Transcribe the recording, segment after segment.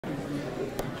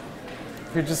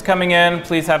If you're just coming in,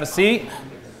 please have a seat.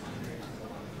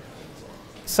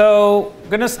 So I'm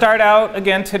going to start out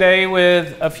again today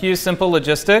with a few simple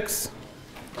logistics.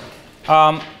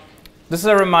 This is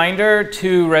a reminder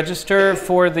to register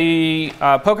for the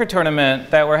poker tournament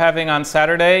that we're having on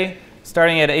Saturday,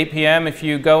 starting at 8 p.m. If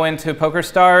you go into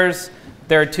PokerStars,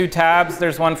 there are two tabs.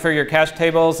 There's one for your cash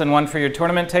tables and one for your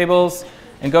tournament tables.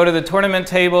 And go to the tournament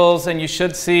tables, and you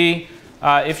should see,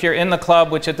 if you're in the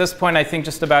club, which at this point I think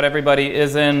just about everybody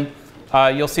is in,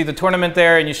 you'll see the tournament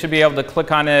there, and you should be able to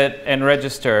click on it and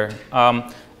register.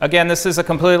 Again, this is a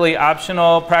completely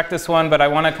optional practice one, but I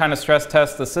want to kind of stress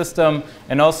test the system,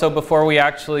 and also before we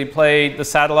actually play the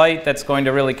satellite, that's going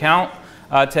to really count,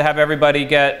 to have everybody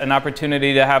get an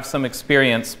opportunity to have some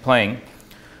experience playing.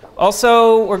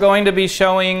 Also, we're going to be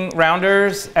showing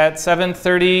rounders at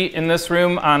 7:30 in this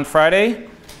room on Friday.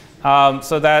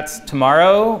 So that's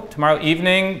tomorrow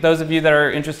evening, those of you that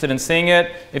are interested in seeing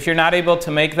it. If you're not able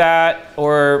to make that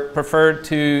or prefer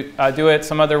to do it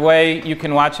some other way, you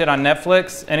can watch it on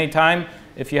Netflix anytime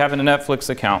if you have a Netflix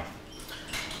account.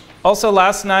 Also,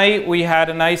 last night we had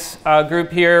a nice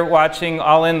group here watching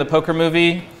All In, the poker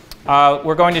movie.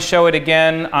 We're going to show it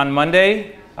again on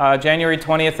Monday, January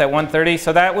 20th at 1:30.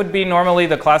 So that would be normally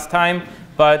the class time,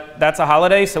 but that's a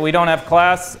holiday, so we don't have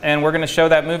class, and we're going to show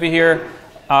that movie here.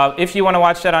 If you want to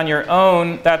watch that on your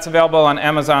own, that's available on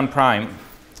Amazon Prime.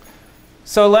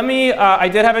 So I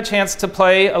did have a chance to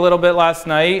play a little bit last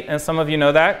night, and some of you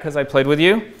know that because I played with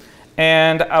you.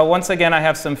 And once again, I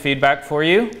have some feedback for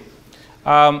you.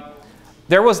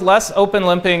 There was less open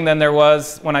limping than there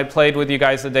was when I played with you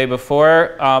guys the day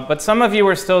before, but some of you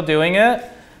were still doing it.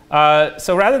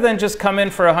 So rather than just come in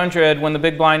for 100 when the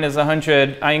big blind is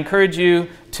 100, I encourage you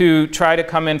to try to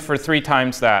come in for 3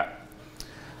 times that.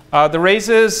 The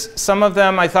raises, some of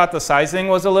them I thought the sizing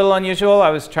was a little unusual. I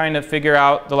was trying to figure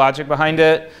out the logic behind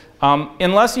it.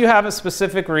 Unless you have a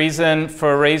specific reason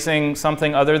for raising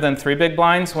something other than 3 big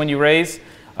blinds when you raise,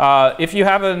 if you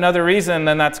have another reason,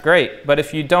 then that's great. But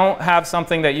if you don't have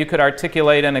something that you could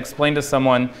articulate and explain to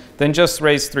someone, then just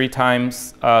raise 3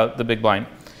 times the big blind.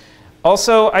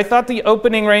 Also, I thought the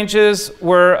opening ranges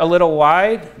were a little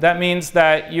wide. That means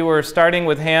that you were starting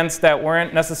with hands that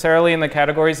weren't necessarily in the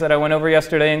categories that I went over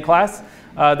yesterday in class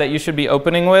that you should be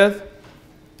opening with.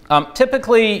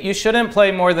 Typically, you shouldn't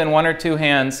play more than 1 or 2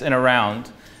 hands in a round.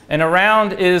 And a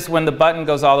round is when the button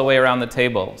goes all the way around the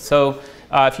table. So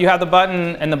if you have the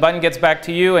button and the button gets back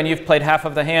to you and you've played half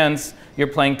of the hands, you're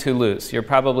playing too loose. You're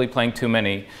probably playing too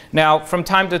many. Now, from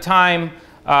time to time,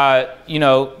 you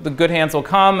know, the good hands will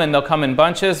come and they'll come in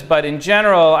bunches, but in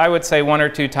general, I would say 1 or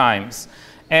 2 times.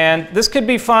 And this could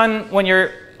be fun when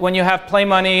you have play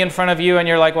money in front of you and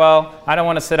you're like, well, I don't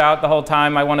want to sit out the whole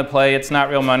time. I want to play. It's not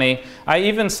real money. I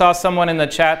even saw someone in the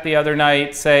chat the other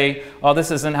night say, oh, this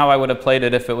isn't how I would have played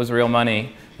it if it was real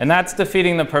money. And that's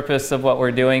defeating the purpose of what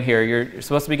we're doing here. You're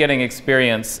supposed to be getting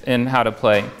experience in how to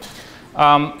play.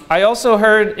 I also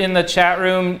heard in the chat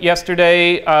room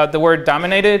yesterday the word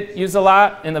dominated used a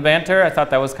lot in the banter. I thought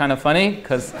that was kind of funny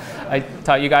because I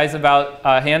taught you guys about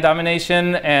hand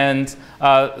domination, and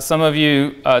some of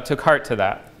you took heart to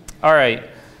that. All right.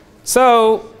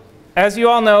 So as you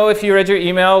all know, if you read your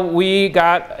email, we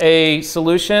got a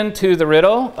solution to the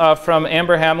riddle from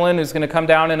Amber Hamlin, who's going to come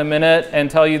down in a minute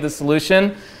and tell you the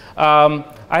solution. I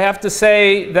have to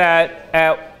say that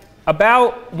at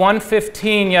about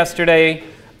 1:15 yesterday,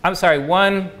 I'm sorry,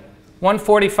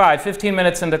 1:45, 15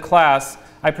 minutes into class,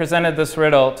 I presented this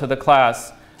riddle to the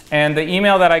class. And the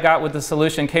email that I got with the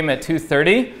solution came at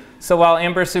 2:30. So while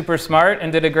Amber's super smart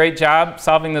and did a great job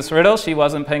solving this riddle, she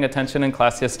wasn't paying attention in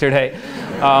class yesterday.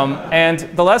 And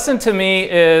the lesson to me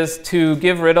is to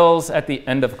give riddles at the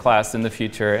end of class in the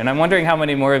future. And I'm wondering how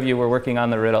many more of you were working on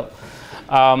the riddle.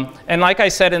 And like I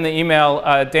said in the email,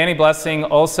 Danny Blessing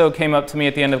also came up to me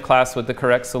at the end of class with the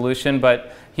correct solution,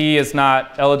 but he is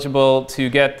not eligible to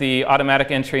get the automatic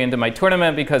entry into my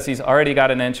tournament because he's already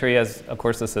got an entry as a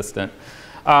course assistant.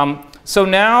 So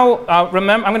now, I'm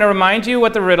going to remind you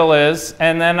what the riddle is,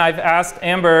 and then I've asked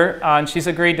Amber, and she's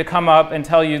agreed to come up and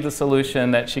tell you the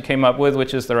solution that she came up with,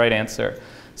 which is the right answer.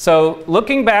 So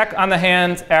looking back on the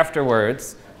hand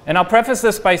afterwards, and I'll preface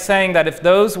this by saying that if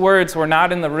those words were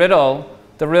not in the riddle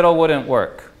wouldn't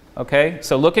work, okay?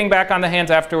 So looking back on the hands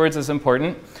afterwards is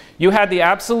important. You had the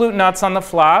absolute nuts on the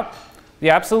flop. The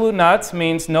absolute nuts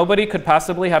means nobody could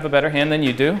possibly have a better hand than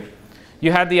you do.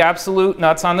 You had the absolute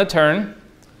nuts on the turn.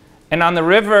 And on the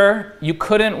river, you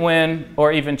couldn't win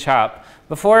or even chop.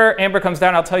 Before Amber comes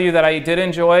down, I'll tell you that I did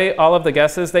enjoy all of the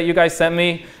guesses that you guys sent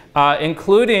me,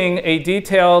 including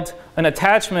an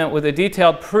attachment with a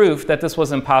detailed proof that this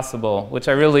was impossible, which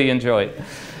I really enjoyed.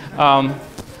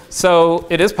 So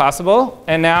it is possible.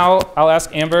 And now I'll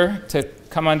ask Amber to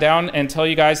come on down and tell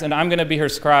you guys, and I'm going to be her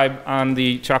scribe on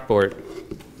the chalkboard.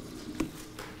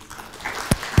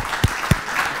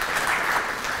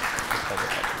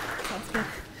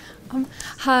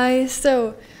 Hi.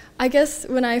 So I guess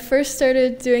when I first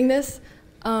started doing this,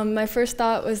 my first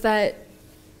thought was that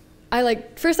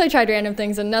first I tried random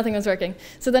things and nothing was working.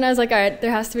 So then I was like, all right,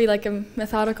 there has to be like a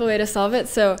methodical way to solve it.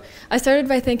 So I started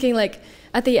by thinking like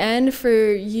at the end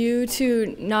for you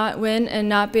to not win and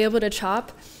not be able to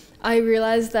chop, I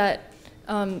realized that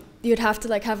you'd have to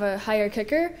like have a higher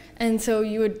kicker, and so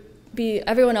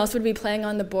everyone else would be playing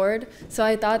on the board. So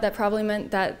I thought that probably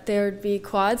meant that there would be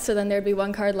quads, so then there'd be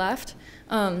one card left.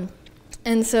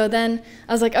 And so then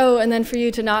I was like, oh, and then for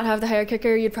you to not have the higher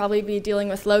kicker, you'd probably be dealing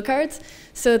with low cards.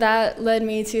 So that led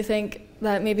me to think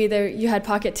that maybe you had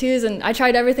pocket twos, and I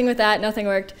tried everything with that, nothing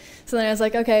worked. So then I was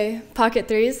like, okay, pocket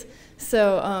threes.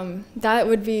 So that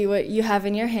would be what you have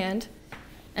in your hand.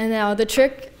 And now the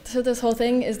trick to this whole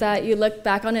thing is that you look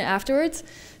back on it afterwards.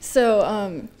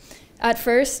 So at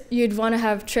first, you'd want to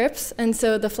have trips, and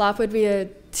so the flop would be a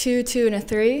 2, 2, and a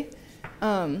 3.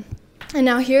 And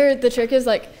now here, the trick is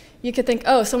like, you could think,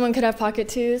 oh, someone could have pocket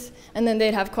twos, and then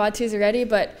they'd have quad twos already,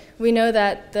 but we know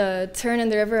that the turn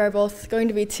and the river are both going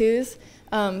to be twos.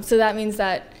 So that means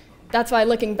that's why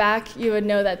looking back, you would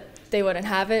know that they wouldn't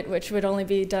have it, which would only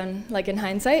be done like in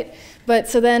hindsight. But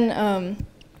so then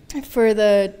for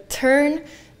the turn,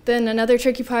 then another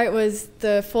tricky part was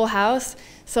the full house.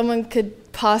 Someone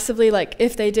could possibly, like,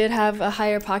 if they did have a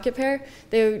higher pocket pair,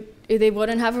 they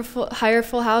wouldn't have a higher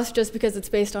full house just because it's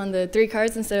based on the 3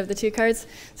 cards instead of the 2 cards.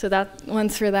 So that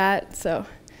one's for that. So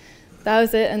that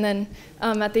was it. And then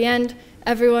at the end,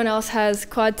 everyone else has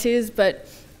quad twos, but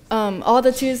all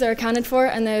the twos are accounted for,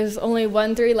 and there's only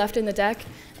 1 3 left in the deck.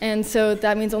 And so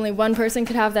that means only one person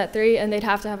could have that 3, and they'd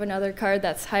have to have another card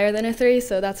that's higher than a 3.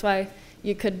 So that's why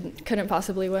you couldn't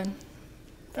possibly win.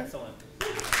 Excellent.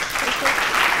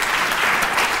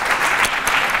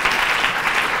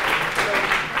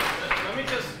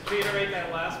 Reiterate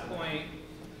that last point.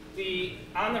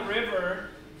 On the river,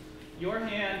 your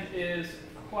hand is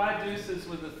quad deuces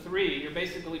with a 3. You're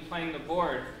basically playing the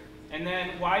board. And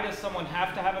then why does someone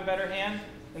have to have a better hand?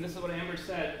 And this is what Amber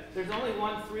said. There's only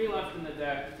 1 3 left in the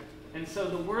deck. And so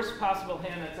the worst possible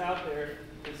hand that's out there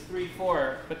is 3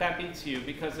 4. But that beats you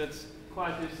because it's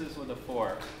quad deuces with a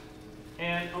 4.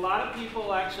 And a lot of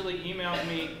people actually emailed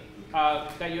me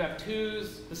that you have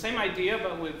twos, the same idea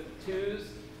but with twos.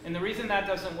 And the reason that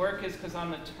doesn't work is because on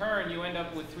the turn, you end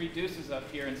up with 3 deuces up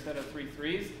here instead of 3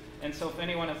 3s. And so if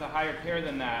anyone has a higher pair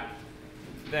than that,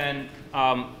 then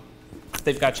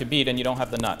they've got you beat and you don't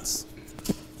have the nuts.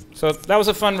 So that was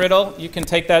a fun riddle. You can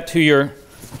take that to your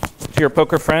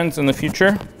poker friends in the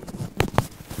future.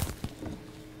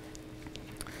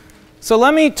 So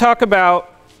let me talk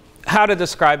about how to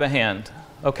describe a hand.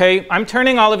 Okay, I'm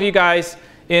turning all of you guys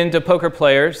into poker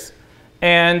players,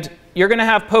 and you're going to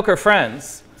have poker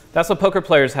friends. That's what poker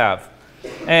players have.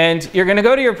 And you're going to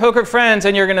go to your poker friends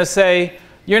and you're going to say,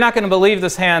 you're not going to believe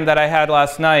this hand that I had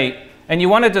last night. And you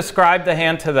want to describe the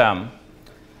hand to them.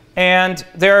 And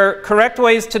there are correct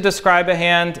ways to describe a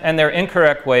hand and there are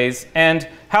incorrect ways. And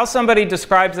how somebody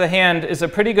describes a hand is a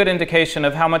pretty good indication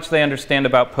of how much they understand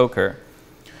about poker.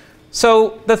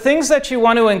 So the things that you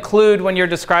want to include when you're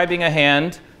describing a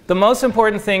hand, the most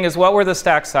important thing is what were the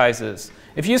stack sizes.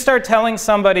 If you start telling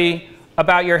somebody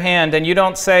about your hand and you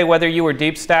don't say whether you were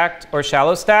deep stacked or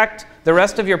shallow stacked, the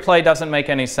rest of your play doesn't make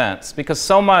any sense because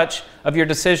so much of your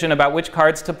decision about which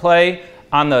cards to play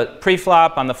on the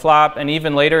pre-flop, on the flop, and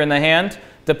even later in the hand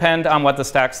depend on what the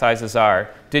stack sizes are.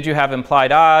 Did you have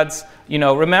implied odds? You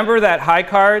know, remember that high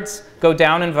cards go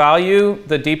down in value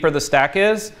the deeper the stack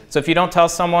is. So if you don't tell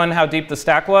someone how deep the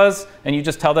stack was and you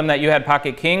just tell them that you had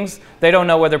pocket kings, they don't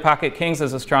know whether pocket kings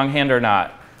is a strong hand or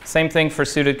not. Same thing for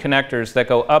suited connectors that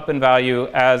go up in value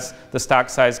as the stock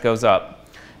size goes up.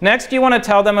 Next, you want to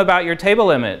tell them about your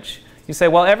table image. You say,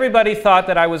 well, everybody thought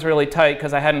that I was really tight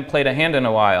because I hadn't played a hand in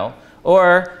a while.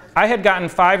 Or I had gotten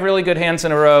 5 really good hands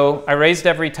in a row. I raised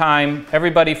every time.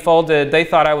 Everybody folded. They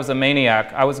thought I was a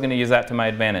maniac. I was going to use that to my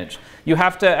advantage. You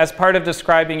have to, as part of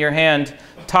describing your hand,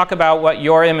 talk about what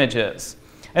your image is.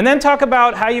 And then talk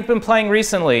about how you've been playing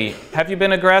recently. Have you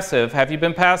been aggressive? Have you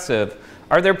been passive?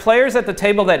 Are there players at the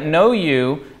table that know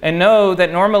you and know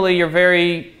that normally you're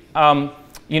very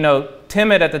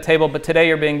timid at the table, but today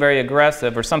you're being very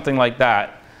aggressive or something like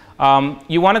that?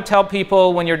 You want to tell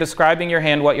people when you're describing your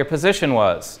hand what your position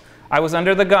was. I was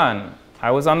under the gun.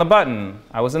 I was on the button.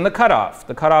 I was in the cutoff.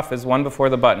 The cutoff is 1 before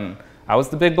the button. I was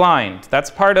the big blind.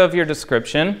 That's part of your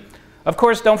description. Of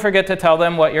course, don't forget to tell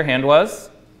them what your hand was.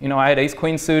 You know, I had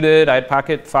ace-queen suited, I had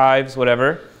pocket fives,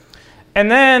 whatever. And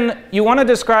then you want to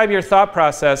describe your thought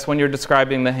process when you're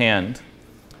describing the hand.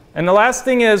 And the last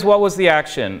thing is, what was the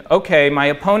action? Okay, my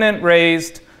opponent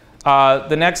raised,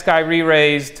 the next guy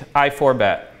re-raised, I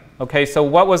 4-bet. Okay, so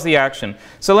what was the action?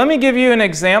 So let me give you an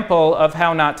example of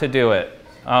how not to do it.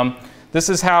 This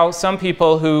is how some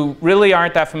people who really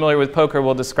aren't that familiar with poker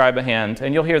will describe a hand,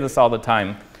 and you'll hear this all the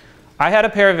time. I had a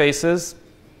pair of aces.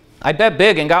 I bet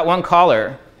big and got one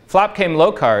caller. Flop came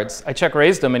low cards. I check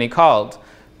raised him and he called.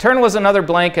 Turn was another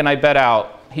blank and I bet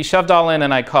out. He shoved all in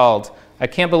and I called. I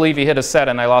can't believe he hit a set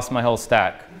and I lost my whole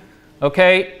stack.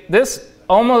 Okay, this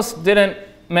almost didn't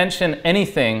mention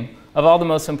anything of all the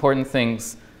most important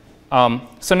things.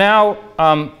 So now,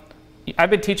 I've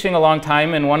been teaching a long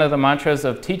time, and one of the mantras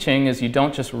of teaching is you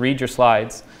don't just read your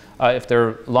slides if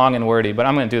they're long and wordy, but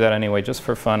I'm going to do that anyway, just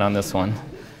for fun on this one.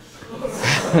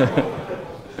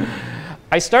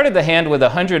 I started the hand with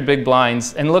 100 big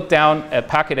blinds and looked down at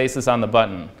pocket aces on the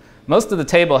button. Most of the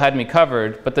table had me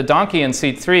covered, but the donkey in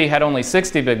seat 3 had only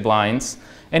 60 big blinds,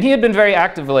 and he had been very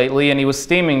active lately, and he was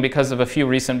steaming because of a few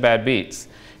recent bad beats.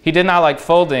 He did not like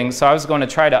folding, so I was going to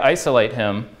try to isolate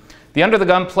him. The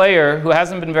under-the-gun player, who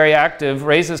hasn't been very active,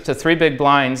 raises to 3 big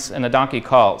blinds, and the donkey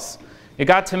calls. It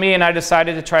got to me, and I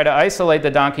decided to try to isolate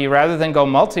the donkey rather than go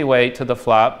multi-way to the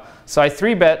flop, so I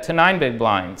 3-bet to 9 big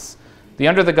blinds. The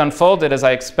under-the-gun folded as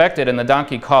I expected, and the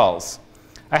donkey calls.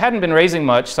 I hadn't been raising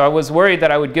much, so I was worried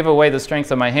that I would give away the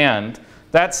strength of my hand.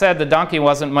 That said, the donkey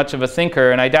wasn't much of a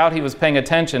thinker, and I doubt he was paying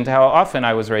attention to how often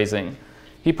I was raising.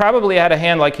 He probably had a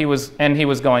hand like he was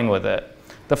going with it.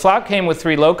 The flop came with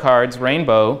 3 low cards,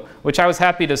 rainbow, which I was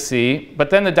happy to see,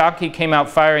 but then the donkey came out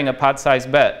firing a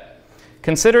pot-sized bet.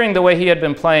 Considering the way he had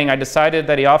been playing, I decided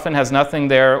that he often has nothing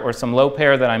there or some low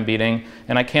pair that I'm beating,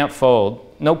 and I can't fold.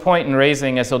 No point in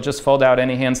raising, as he'll just fold out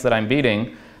any hands that I'm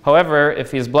beating. However,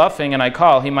 if he's bluffing and I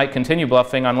call, he might continue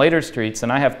bluffing on later streets,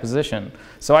 and I have position.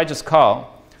 So I just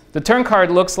call. The turn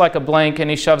card looks like a blank, and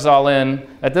he shoves all in.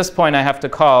 At this point, I have to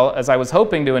call, as I was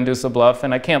hoping to induce a bluff,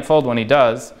 and I can't fold when he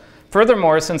does.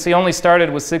 Furthermore, since he only started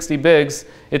with 60 bigs,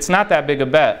 it's not that big a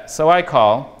bet, so I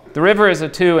call. The river is a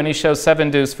 2, and he shows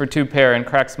 7 deuce for 2 pair and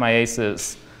cracks my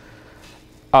aces.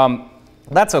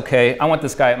 That's okay. I want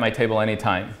this guy at my table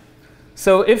anytime.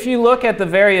 So if you look at the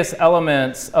various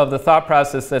elements of the thought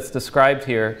process that's described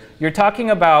here, you're talking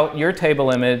about your table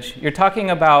image. You're talking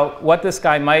about what this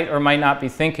guy might or might not be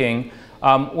thinking.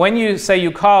 When you say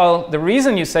you call, the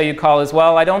reason you say you call is,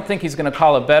 well, I don't think he's going to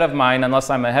call a bet of mine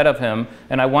unless I'm ahead of him,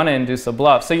 and I want to induce a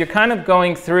bluff. So you're kind of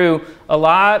going through a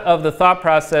lot of the thought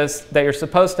process that you're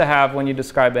supposed to have when you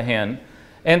describe a hand.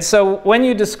 And so when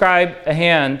you describe a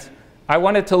hand, I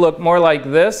want it to look more like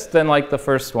this than like the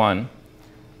first one.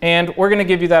 And we're going to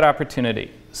give you that opportunity.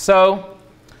 So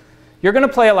you're going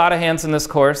to play a lot of hands in this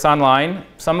course online.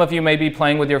 Some of you may be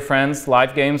playing with your friends,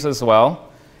 live games as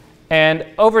well. And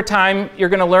over time, you're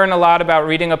going to learn a lot about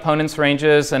reading opponents'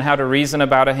 ranges and how to reason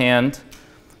about a hand.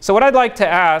 So what I'd like to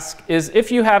ask is,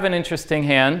 if you have an interesting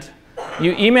hand,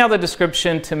 you email the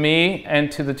description to me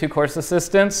and to the 2 course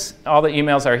assistants. All the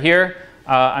emails are here.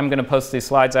 I'm going to post these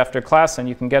slides after class, and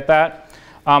you can get that.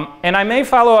 And I may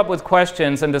follow up with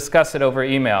questions and discuss it over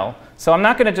email. So I'm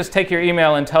not going to just take your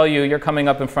email and tell you you're coming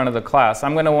up in front of the class.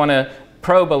 I'm going to want to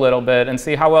probe a little bit and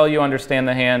see how well you understand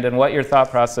the hand and what your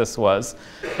thought process was.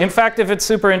 In fact, if it's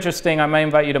super interesting, I may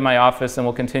invite you to my office and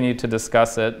we'll continue to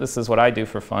discuss it. This is what I do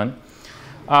for fun.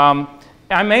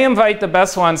 I may invite the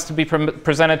best ones to be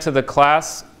presented to the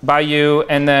class by you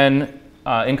and then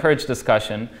encourage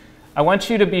discussion. I want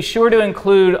you to be sure to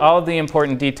include all of the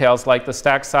important details like the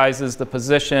stack sizes, the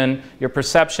position, your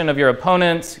perception of your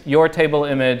opponents, your table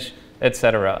image,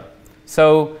 etc.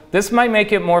 So this might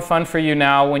make it more fun for you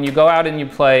now when you go out and you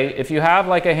play. If you have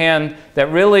like a hand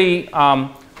that really,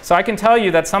 so I can tell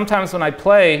you that sometimes when I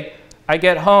play, I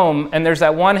get home and there's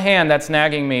that one hand that's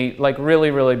nagging me like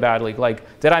really, really badly.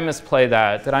 Like, did I misplay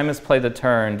that? Did I misplay the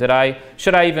turn?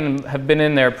 Should I even have been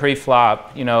in there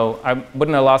pre-flop? You know, I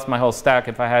wouldn't have lost my whole stack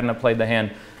if I hadn't have played the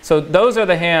hand. So those are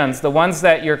the hands, the ones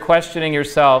that you're questioning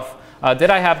yourself. Did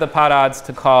I have the pot odds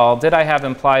to call? Did I have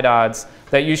implied odds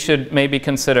that you should maybe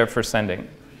consider for sending?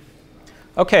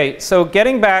 Okay, so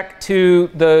getting back to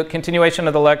the continuation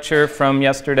of the lecture from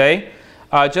yesterday.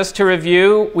 Just to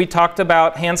review, we talked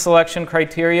about hand selection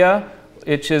criteria,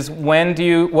 which is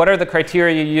what are the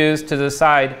criteria you use to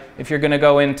decide if you're going to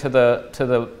go into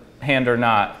the hand or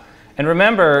not. And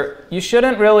remember, you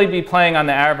shouldn't really be playing on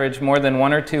the average more than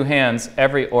 1 or 2 hands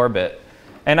every orbit.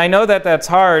 And I know that that's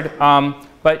hard,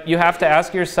 but you have to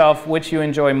ask yourself which you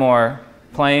enjoy more,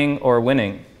 playing or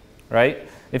winning, right?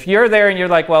 If you're there and you're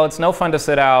like, well, it's no fun to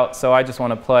sit out, so I just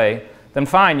want to play, then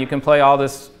fine, you can play all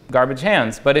this garbage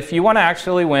hands. But if you want to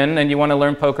actually win and you want to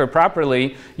learn poker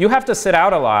properly, you have to sit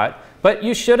out a lot. But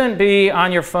you shouldn't be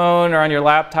on your phone or on your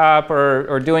laptop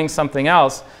or doing something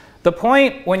else. The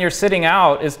point when you're sitting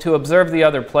out is to observe the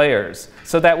other players,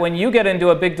 so that when you get into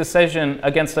a big decision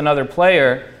against another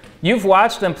player, you've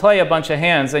watched them play a bunch of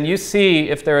hands and you see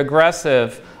if they're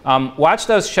aggressive. Watch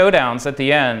those showdowns at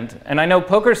the end. And I know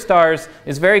PokerStars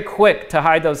is very quick to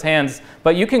hide those hands,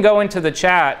 but you can go into the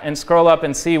chat and scroll up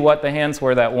and see what the hands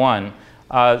were that won.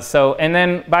 And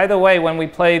then, by the way, when we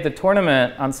play the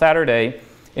tournament on Saturday,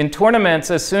 in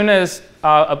tournaments, as soon as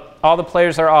all the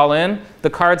players are all in, the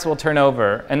cards will turn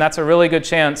over. And that's a really good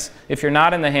chance, if you're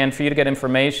not in the hand, for you to get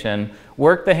information.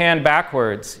 Work the hand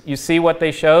backwards. You see what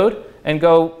they showed, and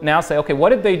go now say, OK, what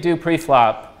did they do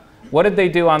pre-flop? What did they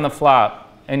do on the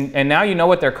flop? And now you know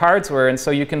what their cards were, and so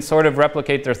you can sort of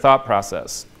replicate their thought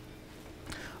process.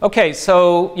 OK,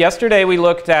 so yesterday we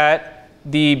looked at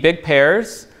the big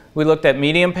pairs. We looked at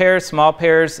medium pairs, small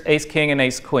pairs, ace-king, and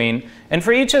ace-queen. And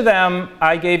for each of them,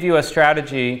 I gave you a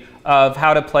strategy of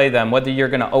how to play them, whether you're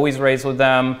going to always raise with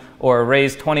them, or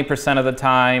raise 20% of the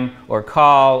time, or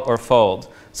call, or fold.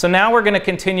 So now we're going to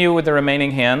continue with the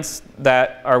remaining hands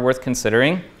that are worth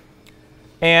considering.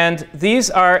 And these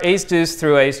are ace-deuce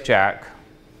through ace-jack.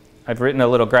 I've written a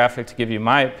little graphic to give you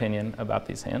my opinion about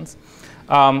these hands.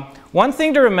 One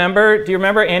thing to remember, do you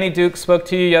remember Annie Duke spoke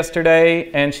to you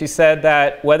yesterday, and she said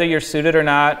that whether you're suited or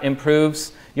not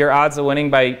improves your odds of winning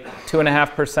by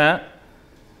 2.5%?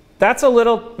 That's a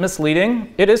little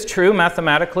misleading. It is true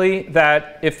mathematically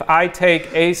that if I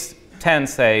take ace-10,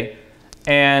 say,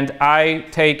 and I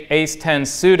take ace-10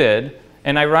 suited,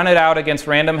 and I run it out against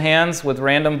random hands with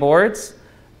random boards,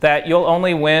 that you'll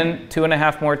only win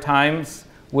 2.5 more times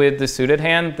with the suited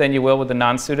hand than you will with the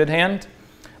non-suited hand.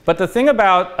 But the thing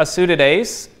about a suited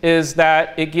ace is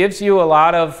that it gives you a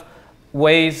lot of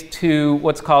ways to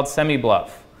what's called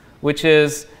semi-bluff, which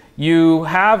is you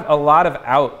have a lot of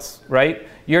outs, right?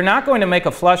 You're not going to make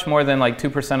a flush more than like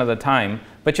 2% of the time,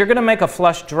 but you're going to make a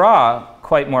flush draw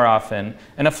quite more often.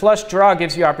 And a flush draw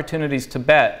gives you opportunities to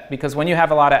bet, because when you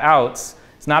have a lot of outs,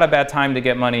 it's not a bad time to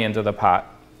get money into the pot.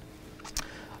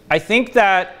 I think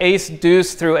that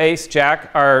ace-deuce through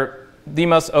ace-jack are the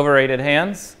most overrated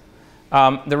hands.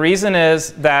 The reason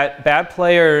is that bad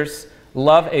players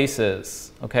love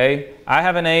aces, okay? I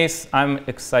have an ace, I'm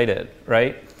excited,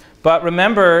 right? But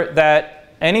remember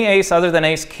that any ace other than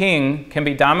ace-king can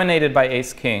be dominated by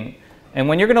ace-king. And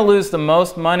when you're going to lose the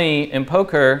most money in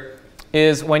poker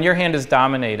is when your hand is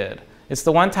dominated. It's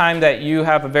the one time that you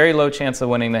have a very low chance of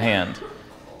winning the hand.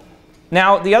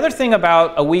 Now, the other thing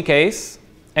about a weak ace,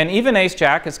 and even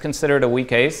ace-jack is considered a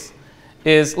weak ace,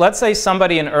 is let's say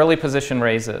somebody in early position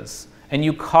raises, and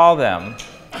you call them.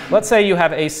 Let's say you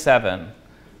have ace-7.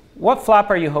 What flop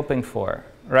are you hoping for,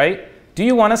 right? Do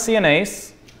you want to see an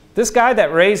ace? This guy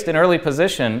that raised in early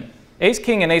position,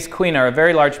 ace-king and ace-queen are a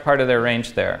very large part of their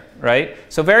range there, right?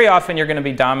 So very often you're going to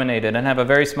be dominated and have a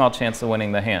very small chance of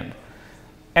winning the hand.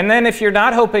 And then if you're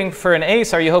not hoping for an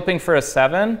ace, are you hoping for a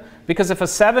 7? Because if a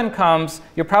 7 comes,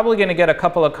 you're probably going to get a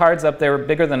couple of cards up there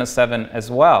bigger than a 7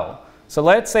 as well. So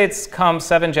let's say it's come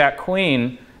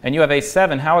 7-jack-queen, and you have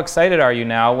ace-7. How excited are you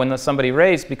now when somebody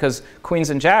raised? Because queens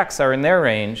and jacks are in their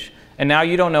range, and now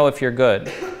you don't know if you're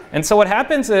good. And so what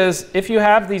happens is, if you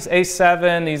have these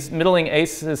ace-7, these middling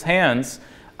aces hands,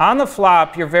 on the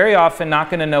flop, you're very often not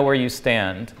going to know where you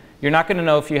stand. You're not going to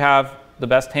know if you have the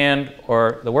best hand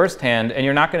or the worst hand, and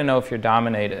you're not going to know if you're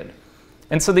dominated.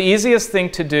 And so the easiest thing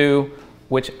to do,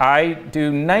 which I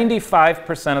do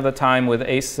 95% of the time with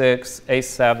ace-6,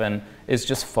 ace-7, is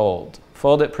just fold.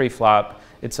 Fold it pre-flop.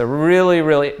 It's a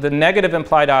really, the negative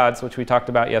implied odds, which we talked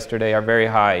about yesterday, are very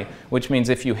high, which means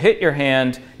if you hit your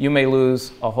hand, you may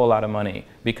lose a whole lot of money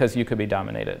because you could be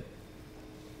dominated.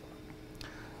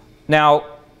 Now,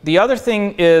 the other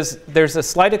thing is there's a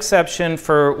slight exception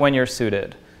for when you're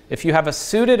suited. If you have a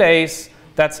suited ace,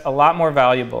 that's a lot more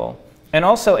valuable. And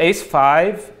also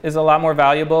ace-5 is a lot more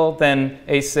valuable than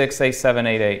ace-6, ace-7,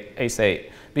 ace-8.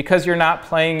 Because you're not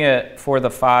playing it for the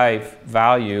 5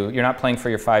 value, you're not playing for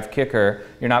your 5 kicker,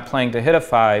 you're not playing to hit a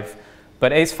 5,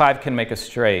 but ace-5 can make a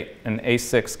straight, and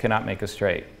ace-6 cannot make a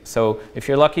straight. So if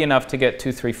you're lucky enough to get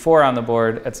 2, 3, 4 on the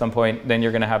board at some point, then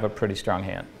you're going to have a pretty strong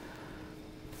hand.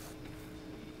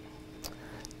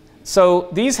 So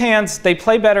these hands, they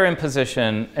play better in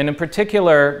position, and in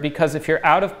particular, because if you're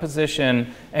out of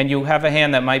position and you have a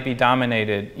hand that might be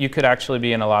dominated, you could actually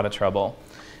be in a lot of trouble.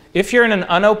 If you're in an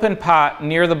unopened pot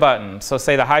near the button, so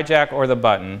say the hijack or the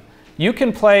button, you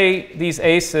can play these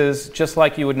aces just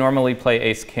like you would normally play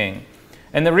ace-king.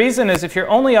 And the reason is if you're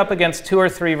only up against 2 or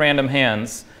 3 random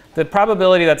hands, the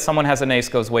probability that someone has an ace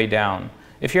goes way down.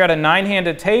 If you're at a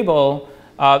 9-handed table,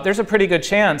 there's a pretty good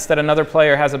chance that another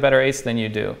player has a better ace than you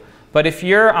do. But if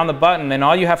you're on the button and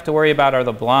all you have to worry about are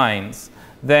the blinds,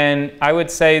 then I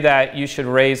would say that you should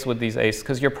raise with these aces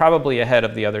because you're probably ahead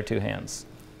of the other 2 hands.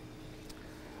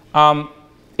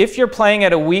 If you're playing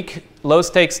at a weak,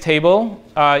 low-stakes table,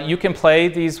 you can play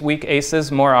these weak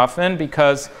aces more often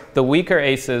because the weaker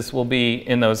aces will be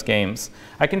in those games.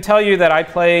 I can tell you that I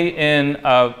play in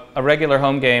a regular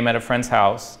home game at a friend's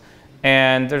house,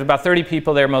 and there's about 30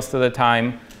 people there most of the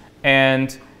time,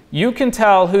 and you can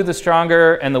tell who the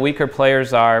stronger and the weaker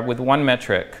players are with one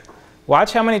metric.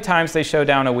 Watch how many times they show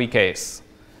down a weak ace.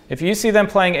 If you see them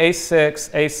playing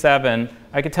ace-6, ace-7,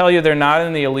 I can tell you they're not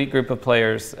in the elite group of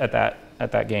players at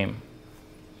that game.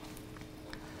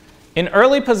 In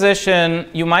early position,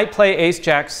 you might play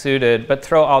ace-jack suited, but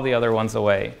throw all the other ones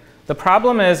away. The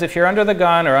problem is if you're under the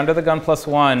gun or under the gun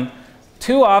 +1,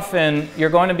 too often you're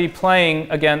going to be playing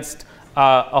against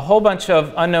a whole bunch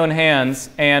of unknown hands,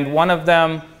 and one of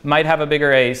them might have a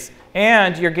bigger ace,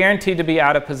 and you're guaranteed to be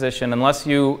out of position unless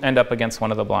you end up against one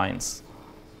of the blinds.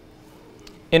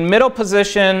 In middle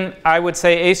position, I would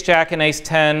say ace-jack and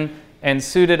ace-10 and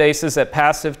suited aces at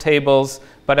passive tables,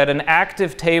 but at an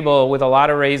active table with a lot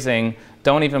of raising,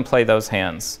 don't even play those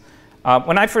hands.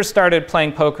 When I first started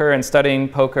playing poker and studying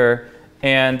poker,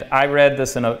 and I read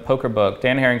this in a poker book,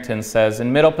 Dan Harrington says,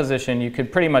 in middle position, you could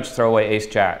pretty much throw away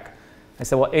ace-jack. I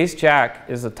said, well, ace-jack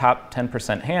is a top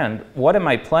 10% hand. What am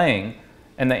I playing?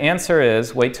 And the answer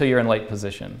is, wait till you're in late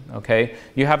position, okay?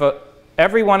 You have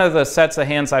every one of the sets of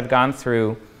hands I've gone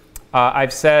through,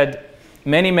 I've said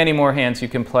many, many more hands you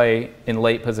can play in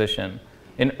late position.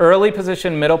 In early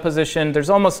position, middle position,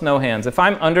 there's almost no hands. If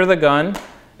I'm under the gun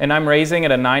and I'm raising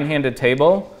at a 9-handed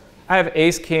table, I have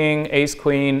ace-king,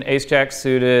 ace-queen, ace-jack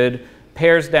suited,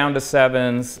 pairs down to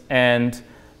 7s, and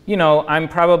you know, I'm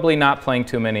probably not playing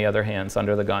too many other hands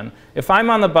under the gun. If I'm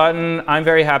on the button, I'm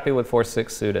very happy with 4-6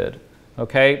 suited,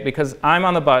 okay? Because I'm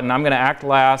on the button, I'm going to act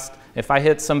last. If I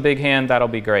hit some big hand, that'll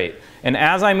be great. And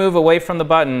as I move away from the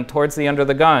button towards the under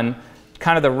the gun,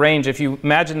 kind of the range, if you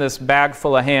imagine this bag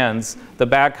full of hands, the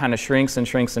bag kind of shrinks and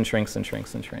shrinks and shrinks and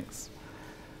shrinks and shrinks.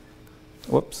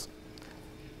 Whoops.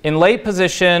 In late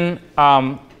position,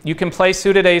 you can play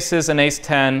suited aces and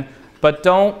ace-10, but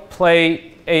don't play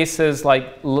aces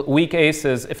like weak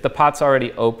aces if the pot's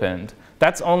already opened.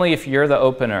 That's only if you're the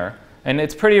opener. And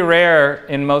it's pretty rare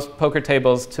in most poker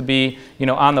tables to be, you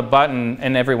know, on the button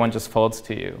and everyone just folds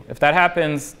to you. If that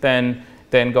happens, then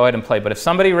go ahead and play. But if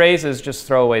somebody raises, just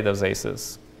throw away those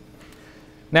aces.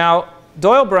 Now,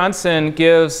 Doyle Brunson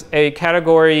gives a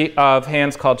category of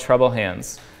hands called trouble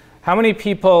hands. How many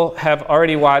people have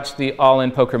already watched the All In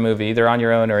Poker movie, either on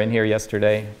your own or in here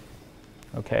yesterday?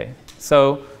 Okay.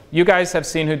 So you guys have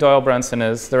seen who Doyle Brunson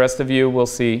is. The rest of you will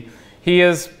see. He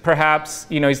is perhaps,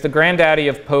 you know, he's the granddaddy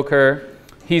of poker.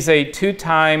 He's a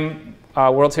 2-time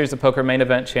World Series of Poker main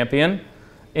event champion.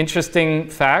 Interesting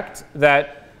fact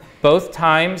that both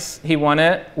times he won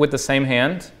it with the same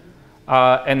hand.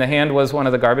 And the hand was one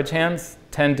of the garbage hands,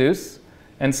 10-deuce.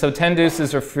 And so 10-deuce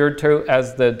is referred to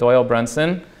as the Doyle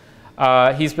Brunson.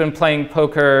 He's been playing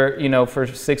poker, you know, for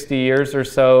 60 years or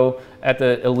so at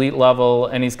the elite level,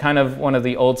 and he's kind of one of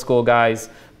the old school guys.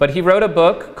 But he wrote a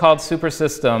book called Super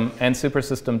System and Super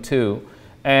System 2.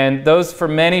 And those, for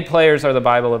many players, are the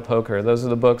Bible of poker. Those are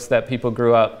the books that people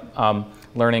grew up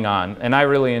learning on. And I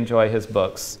really enjoy his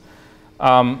books.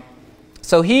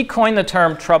 So he coined the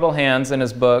term trouble hands in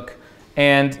his book.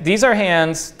 And these are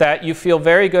hands that you feel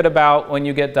very good about when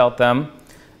you get dealt them.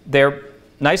 They're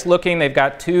nice looking. They've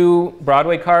got 2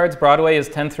 Broadway cards. Broadway is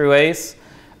 10 through ace.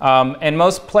 And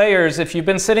most players, if you've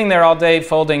been sitting there all day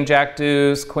folding Jack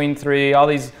Deuce, Queen 3, all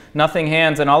these nothing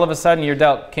hands, and all of a sudden you're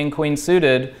dealt King Queen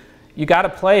suited, you got to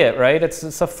play it, right?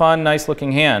 It's a fun, nice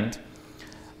looking hand.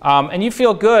 And you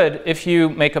feel good if you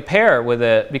make a pair with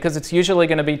it, because it's usually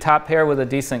going to be top pair with a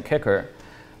decent kicker.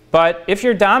 But if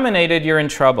you're dominated, you're in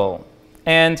trouble.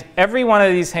 And every one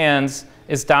of these hands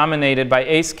is dominated by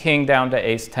ace-king down to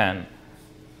ace-10.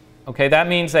 Okay, that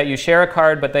means that you share a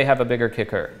card, but they have a bigger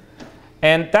kicker.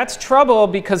 And that's trouble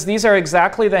because these are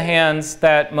exactly the hands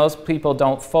that most people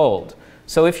don't fold.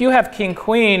 So if you have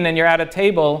king-queen and you're at a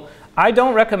table, I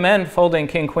don't recommend folding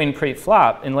king-queen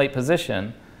pre-flop in late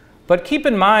position. But keep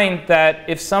in mind that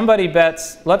if somebody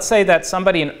bets, let's say that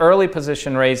somebody in early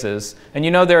position raises, and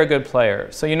you know they're a good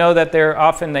player. So you know that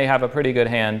often they have a pretty good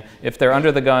hand if they're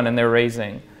under the gun and they're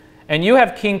raising. And you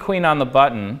have king-queen on the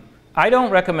button, I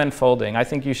don't recommend folding. I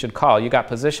think you should call. You got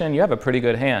position, you have a pretty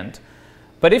good hand.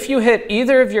 But if you hit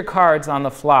either of your cards on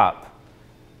the flop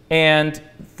and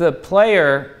the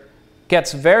player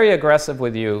gets very aggressive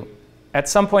with you, at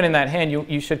some point in that hand,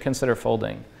 you should consider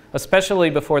folding, especially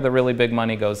before the really big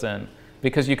money goes in,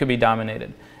 because you could be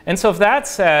dominated. And so if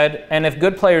that's said, and if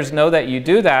good players know that you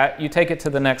do that, you take it to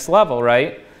the next level,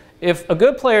 right? If a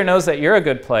good player knows that you're a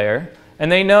good player, and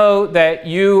they know that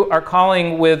you are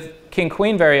calling with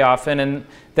king-queen very often, and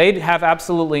they have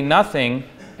absolutely nothing,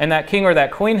 and that king or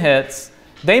that queen hits,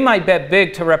 they might bet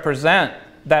big to represent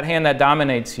that hand that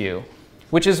dominates you,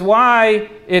 which is why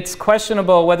it's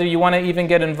questionable whether you want to even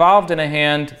get involved in a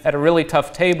hand at a really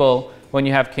tough table when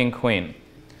you have king-queen.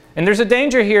 And there's a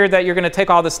danger here that you're going to take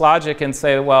all this logic and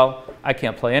say, well, I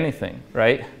can't play anything,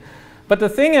 right? But the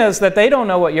thing is that they don't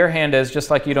know what your hand is, just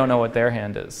like you don't know what their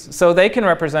hand is. So they can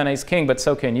represent ace-king, but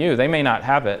so can you. They may not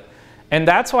have it. And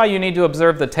that's why you need to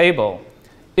observe the table.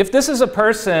 If this is a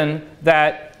person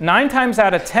that 9 times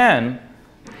out of 10,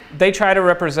 they try to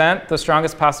represent the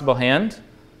strongest possible hand,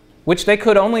 which they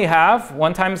could only have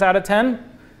 1 times out of 10,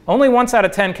 only once out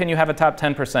of 10 can you have a top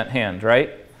 10% hand,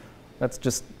 right? That's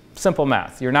just simple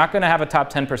math. You're not going to have a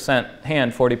top 10%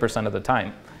 hand 40% of the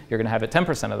time. You're going to have it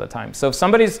 10% of the time. So if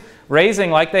somebody's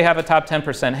raising like they have a top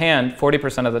 10% hand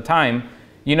 40% of the time,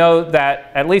 you know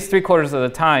that at least 3/4 of the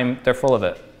time they're full of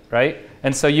it, right?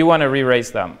 And so you want to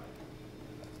re-raise them.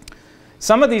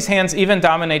 Some of these hands even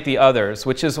dominate the others,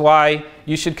 which is why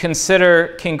you should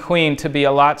consider king-queen to be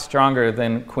a lot stronger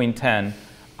than queen-10,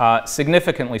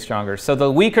 significantly stronger. So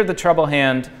the weaker the trouble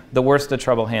hand, the worse the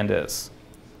trouble hand is.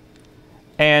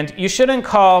 And you shouldn't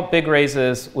call big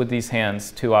raises with these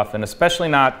hands too often, especially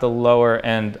not the lower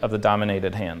end of the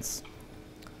dominated hands.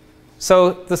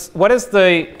 So what is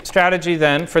the strategy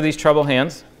then for these trouble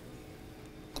hands?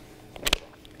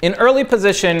 In early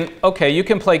position, okay, you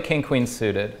can play king-queen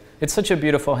suited. It's such a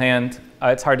beautiful hand,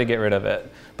 it's hard to get rid of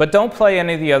it. But don't play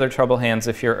any of the other trouble hands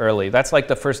if you're early. That's like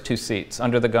the first 2 seats,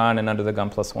 under the gun and under the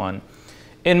gun +1.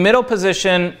 In middle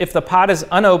position, if the pot is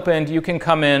unopened, you can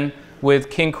come in with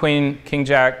king, queen, king,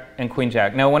 jack, and queen,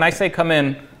 jack. Now, when I say come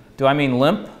in, do I mean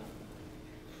limp?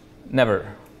 Never,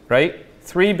 right?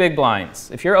 3 big blinds.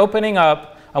 If you're opening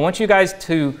up, I want you guys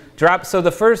to drop. So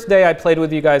the first day I played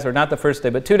with you guys, or not the first day,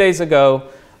 but 2 days ago,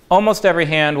 almost every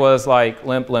hand was like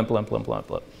limp, limp, limp, limp, limp,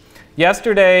 limp.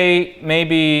 Yesterday,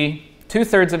 maybe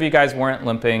 2/3 of you guys weren't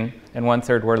limping, and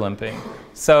 1/3 were limping.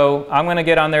 So I'm going to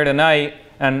get on there tonight,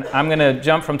 and I'm going to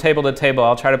jump from table to table.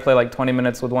 I'll try to play like 20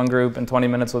 minutes with one group and 20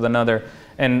 minutes with another.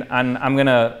 And I'm going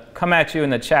to come at you in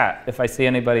the chat if I see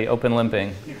anybody open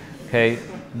limping. Okay?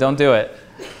 Don't do it.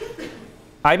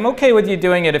 I'm okay with you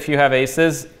doing it if you have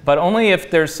aces, but only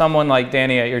if there's someone like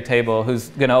Danny at your table who's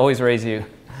going to always raise you.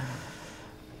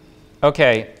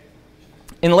 Okay.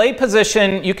 In late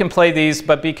position, you can play these,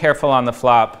 but be careful on the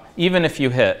flop, even if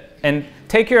you hit. And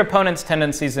take your opponent's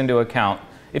tendencies into account.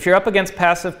 If you're up against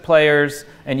passive players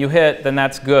and you hit, then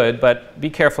that's good, but be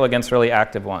careful against really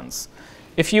active ones.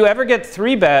 If you ever get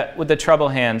 3-bet with the trouble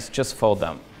hands, just fold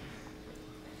them.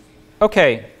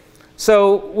 Okay,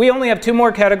 so we only have 2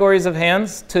 more categories of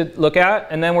hands to look at,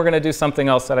 and then we're going to do something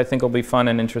else that I think will be fun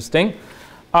and interesting.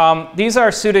 These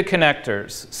are suited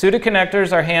connectors. Suited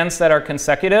connectors are hands that are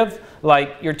consecutive,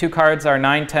 like your 2 cards are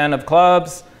 9-10 of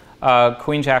clubs,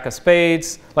 queen, jack of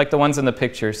spades, like the ones in the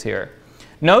pictures here.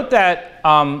 Note that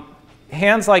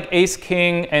hands like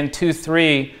ace-king and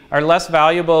 2-3 are less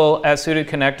valuable as suited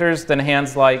connectors than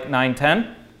hands like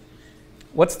 9-10.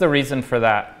 What's the reason for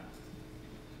that?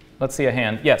 Let's see a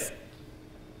hand. Yes?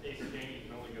 Ace-king, you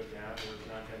can only go down, whereas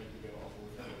 9-10 you can go all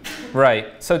the way down.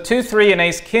 Right. So 2-3 and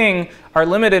ace-king are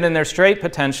limited in their straight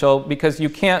potential because you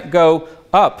can't go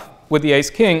up with the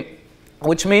ace-king,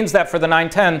 which means that for the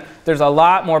 9-10, there's a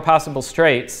lot more possible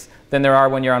straights than there are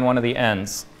when you're on one of the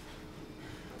ends.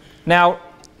 Now,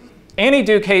 Annie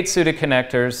Duke hates suited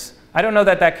connectors. I don't know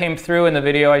that that came through in the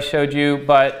video I showed you,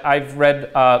 but I've read,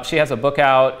 she has a book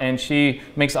out, and she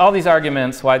makes all these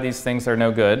arguments why these things are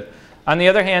no good. On the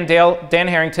other hand, Dan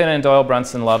Harrington and Doyle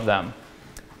Brunson love them.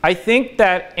 I think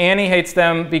that Annie hates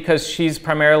them because she's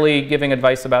primarily giving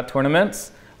advice about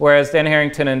tournaments, whereas Dan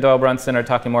Harrington and Doyle Brunson are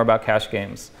talking more about cash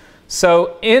games.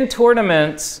 So in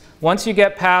tournaments, once you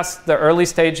get past the early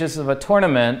stages of a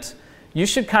tournament, you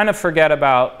should kind of forget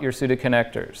about your suited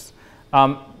connectors.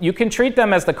 You can treat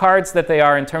them as the cards that they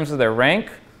are in terms of their rank.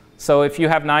 So if you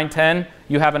have 9-10,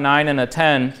 you have a 9 and a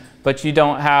 10, but you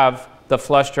don't have the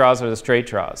flush draws or the straight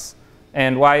draws.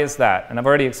 And why is that? And I've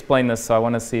already explained this, so I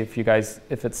want to see if you guys,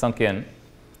 if it's sunk in.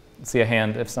 See a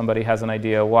hand if somebody has an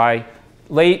idea why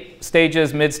late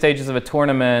stages, mid stages of a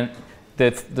tournament,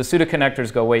 the suited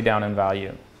connectors go way down in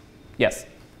value. Yes?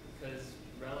 Because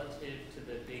relative to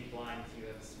the big blinds, you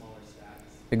have smaller stacks.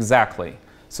 Exactly.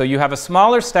 So you have a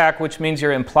smaller stack, which means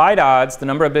your implied odds, the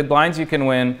number of big blinds you can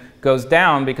win, goes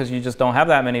down because you just don't have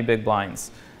that many big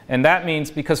blinds. And that means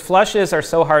because flushes are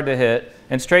so hard to hit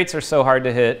and straights are so hard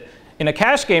to hit, in a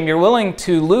cash game, you're willing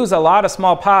to lose a lot of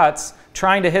small pots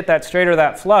trying to hit that straight or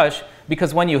that flush,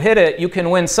 because when you hit it, you can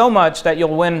win so much that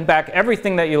you'll win back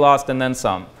everything that you lost and then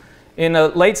some. In the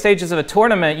late stages of a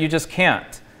tournament, you just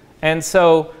can't. And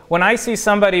so when I see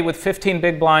somebody with 15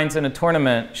 big blinds in a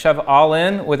tournament shove all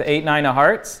in with 8, 9 of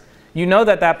hearts, you know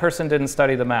that that person didn't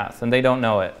study the math and they don't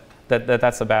know it,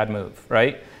 that's a bad move,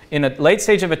 right? In a late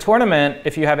stage of a tournament,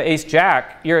 if you have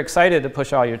ace-jack, you're excited to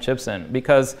push all your chips in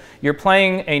because you're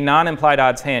playing a non-implied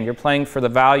odds hand. You're playing for the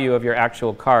value of your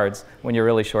actual cards when you're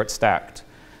really short stacked.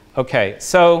 Okay,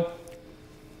 so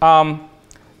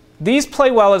these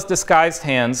play well as disguised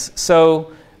hands.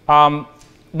 So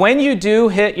when you do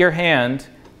hit your hand,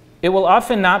 it will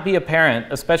often not be apparent,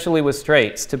 especially with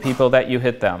straights, to people that you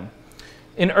hit them.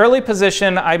 In early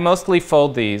position, I mostly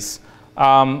fold these.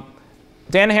 Dan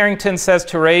Harrington says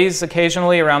to raise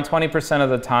occasionally around 20% of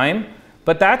the time,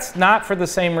 but that's not for the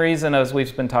same reason as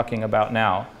we've been talking about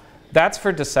now. That's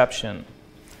for deception.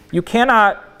 You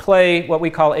cannot play what we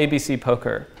call ABC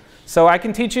poker. So I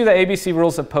can teach you the ABC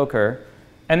rules of poker,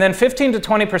 and then 15 to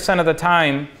 20% of the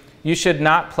time, you should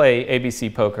not play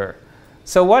ABC poker.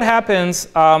 So what happens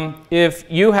if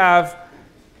you have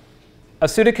a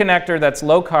suited connector that's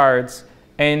low cards,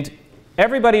 and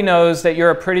everybody knows that you're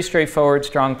a pretty straightforward,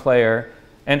 strong player,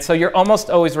 and so you're almost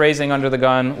always raising under the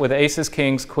gun with aces,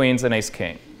 kings, queens, and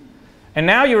ace-king. And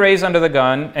now you raise under the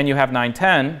gun, and you have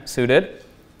 9-10 suited,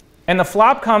 and the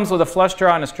flop comes with a flush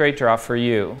draw and a straight draw for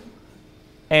you,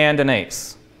 and an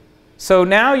ace. So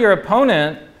now your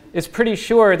opponent is pretty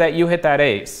sure that you hit that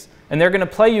ace, and they're going to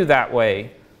play you that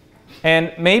way.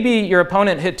 And maybe your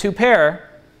opponent hit 2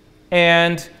 pair,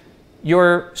 and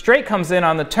your straight comes in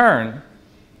on the turn.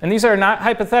 And these are not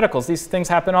hypotheticals. These things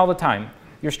happen all the time.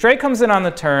 Your straight comes in on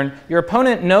the turn. Your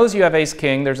opponent knows you have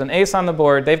ace-king. There's an ace on the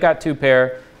board. They've got 2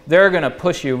 pair. They're going to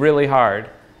push you really hard.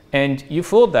 And you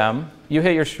fooled them. You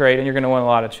hit your straight, and you're going to win a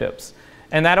lot of chips.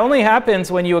 And that only happens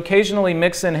when you occasionally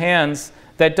mix in hands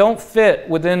that don't fit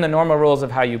within the normal rules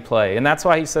of how you play. And that's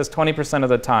why he says 20% of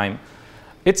the time.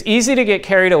 It's easy to get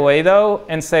carried away, though,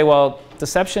 and say, well,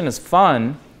 deception is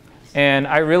fun, and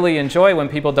I really enjoy when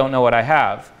people don't know what I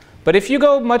have. But if you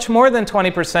go much more than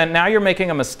 20%, now you're making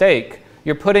a mistake.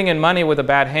 You're putting in money with a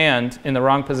bad hand in the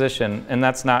wrong position, and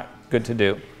that's not good to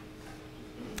do.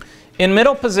 In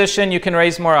middle position, you can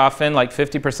raise more often, like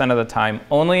 50% of the time,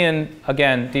 only in,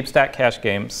 again, deep stack cash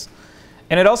games.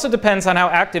 And it also depends on how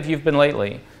active you've been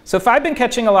lately. So if I've been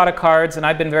catching a lot of cards and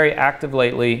I've been very active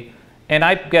lately, and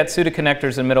I get suited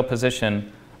connectors in middle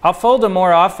position, I'll fold them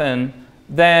more often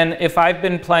than if I've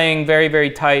been playing very, very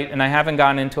tight and I haven't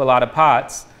gotten into a lot of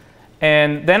pots.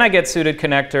 And then I get suited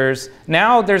connectors.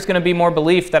 Now there's going to be more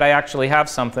belief that I actually have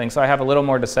something, so I have a little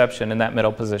more deception in that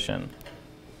middle position.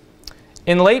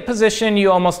 In late position,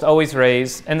 you almost always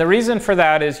raise. And the reason for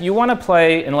that is you want to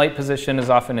play in late position as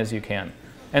often as you can.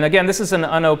 And again, this is an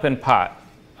unopened pot.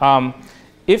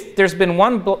 If there's been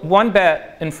one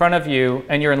bet in front of you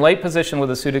and you're in late position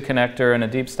with a suited connector and a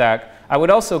deep stack, I would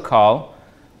also call.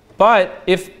 But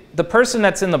if the person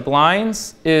that's in the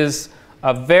blinds is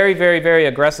a very, very, very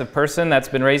aggressive person that's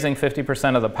been raising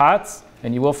 50% of the pots,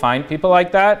 and you will find people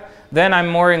like that, then I'm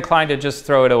more inclined to just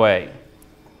throw it away.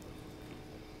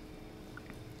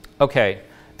 Okay.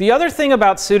 The other thing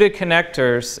about suited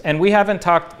connectors, and we haven't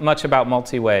talked much about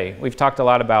multi-way, we've talked a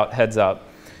lot about heads up,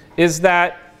 is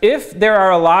that if there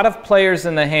are a lot of players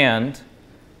in the hand,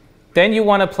 then you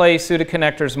want to play suited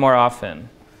connectors more often.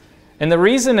 And the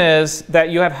reason is that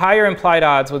you have higher implied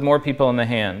odds with more people in the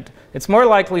hand. It's more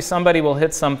likely somebody will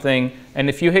hit something, and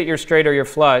if you hit your straight or your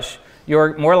flush,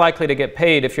 you're more likely to get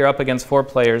paid if you're up against 4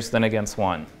 players than against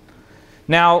 1.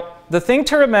 Now, the thing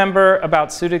to remember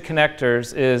about suited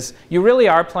connectors is you really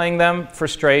are playing them for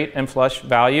straight and flush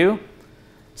value.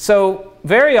 So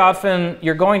very often,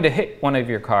 you're going to hit one of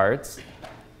your cards,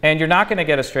 and you're not going to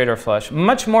get a straight or flush.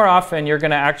 Much more often, you're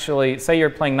going to actually, say you're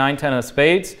playing 9-10 of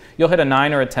spades, you'll hit a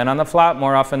 9 or a 10 on the flop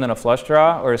more often than a flush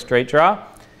draw or a straight draw.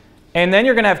 And then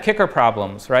you're going to have kicker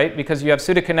problems, right? Because you have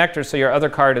suited connectors, so your other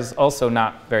card is also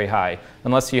not very high,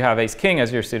 unless you have ace-king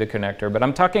as your suited connector. But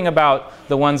I'm talking about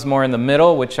the ones more in the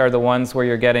middle, which are the ones where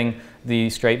you're getting the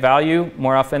straight value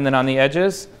more often than on the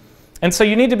edges. And so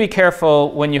you need to be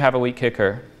careful when you have a weak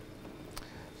kicker.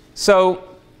 So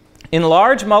in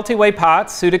large multi-way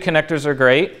pots, suited connectors are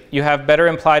great. You have better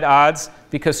implied odds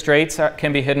because straights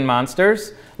can be hidden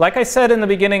monsters. Like I said in the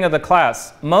beginning of the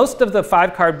class, most of the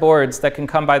 5-card boards that can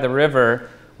come by the river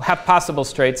have possible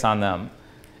straights on them.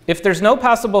 if there's no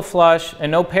possible flush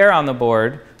and no pair on the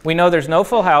board, we know there's no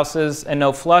full houses and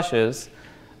no flushes,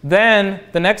 then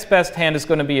the next best hand is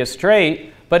going to be a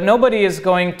straight, but nobody is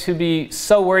going to be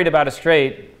so worried about a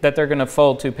straight that they're going to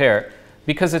fold two pair,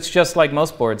 because it's just like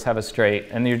most boards have a straight,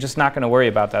 and you're just not going to worry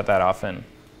about that often.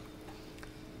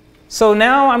 So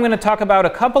now I'm going to talk about a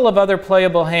couple of other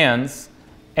playable hands,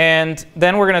 and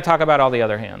then we're going to talk about all the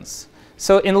other hands.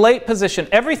 So in late position,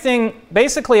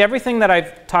 basically everything that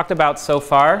I've talked about so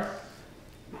far,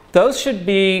 those should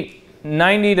be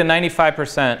 90 to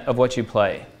 95% of what you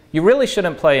play. You really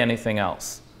shouldn't play anything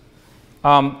else.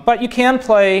 But you can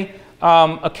play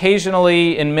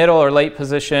occasionally in middle or late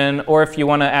position, or if you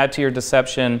want to add to your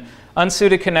deception,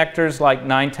 unsuited connectors like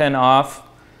 9-10 off.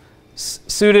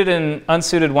 Suited and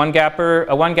unsuited one-gapper.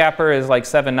 A one-gapper is like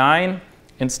 7-9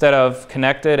 instead of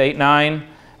connected 8-9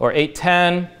 or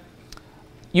 8-10.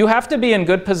 You have to be in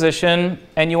good position,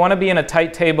 and you want to be in a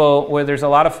tight table where there's a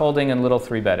lot of folding and little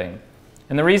 3-betting.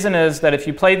 And the reason is that if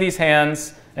you play these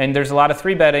hands and there's a lot of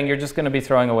 3-betting, you're just going to be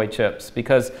throwing away chips,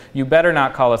 because you better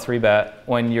not call a 3-bet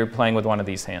when you're playing with one of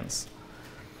these hands.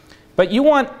 But you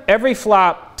want every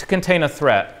flop to contain a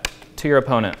threat to your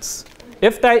opponents.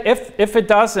 If it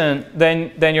doesn't,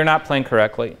 then you're not playing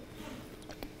correctly.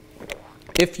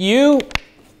 If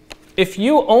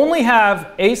you only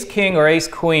have ace-king or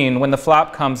ace-queen when the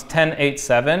flop comes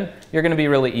 10-8-7, you're going to be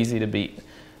really easy to beat.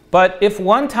 But if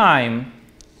one time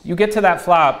you get to that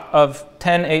flop of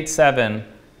 10-8-7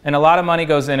 and a lot of money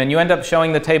goes in and you end up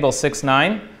showing the table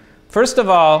 6-9, first of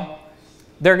all,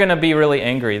 they're going to be really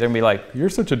angry. They're going to be like, you're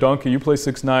such a donkey, you play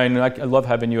 6-9, I love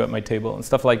having you at my table, and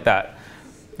stuff like that.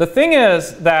 The thing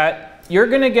is that you're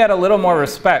going to get a little more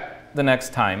respect the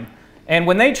next time. And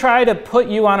when they try to put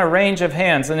you on a range of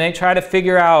hands and they try to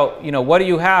figure out, what do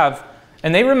you have,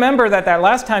 and they remember that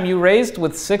last time you raised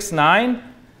with 6-9,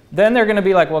 then they're going to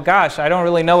be like, well, gosh, I don't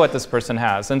really know what this person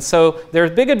has. And so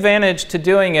there's big advantage to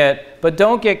doing it, but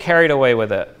don't get carried away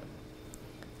with it.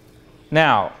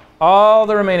 Now, all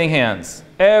the remaining hands,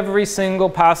 every single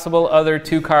possible other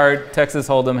 2-card Texas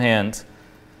Hold'em hand,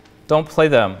 don't play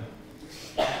them.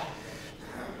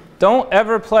 Don't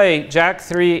ever play Jack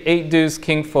 3, 8 deuce,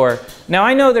 King 4. Now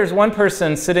I know there's one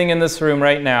person sitting in this room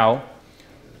right now,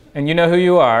 and you know who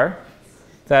you are,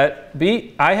 that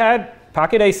I had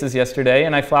pocket aces yesterday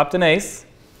and I flopped an ace.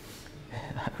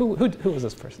 Who was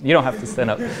this person? You don't have to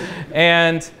stand up.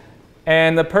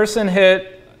 And the person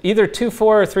hit either 2-4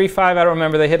 or 3-5, I don't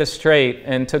remember, they hit a straight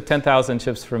and took 10,000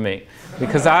 chips from me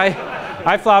because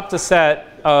I flopped a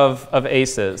set of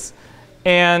aces.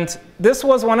 And this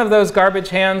was one of those garbage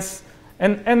hands,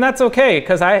 and that's okay,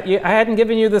 because I hadn't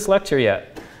given you this lecture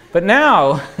yet. But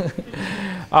now,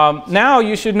 now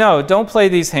you should know, don't play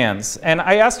these hands. And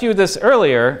I asked you this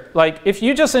earlier, like if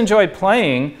you just enjoy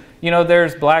playing,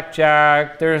 there's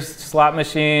blackjack, there's slot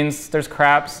machines, there's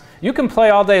craps. You can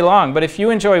play all day long, but if you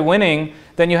enjoy winning,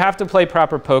 then you have to play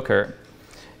proper poker.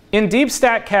 In deep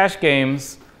stack cash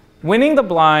games, winning the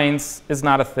blinds is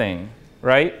not a thing,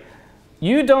 right?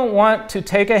 You don't want to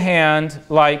take a hand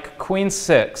like Queen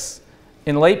 6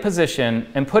 in late position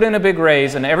and put in a big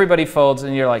raise and everybody folds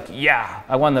and you're like, yeah,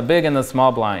 I won the big and the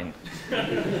small blind.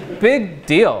 Big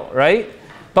deal, right?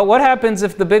 But what happens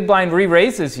if the big blind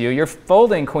re-raises you? You're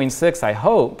folding Queen 6, I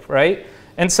hope, right?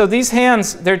 And so these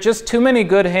hands, they're just too many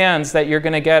good hands that you're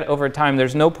going to get over time.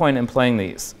 There's no point in playing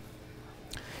these.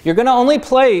 You're going to only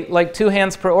play like 2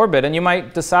 hands per orbit, and you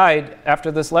might decide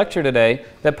after this lecture today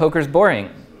that poker's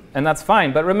boring. And that's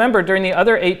fine. But remember, during the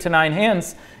other 8 to 9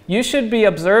 hands, you should be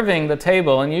observing the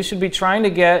table, and you should be trying to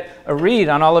get a read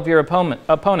on all of your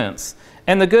opponents.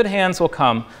 And the good hands will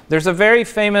come. There's a very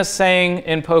famous saying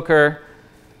in poker,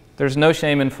 there's no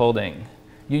shame in folding.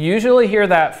 You usually hear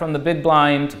that from the big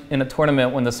blind in a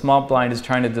tournament when the small blind is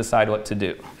trying to decide what to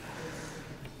do.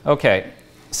 OK,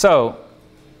 so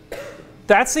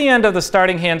that's the end of the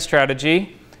starting hand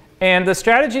strategy. And the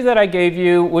strategy that I gave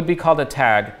you would be called a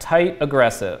tag, tight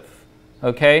aggressive.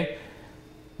 Okay?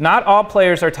 Not all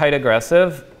players are tight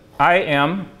aggressive. I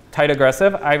am tight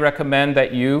aggressive. I recommend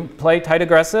that you play tight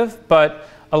aggressive. But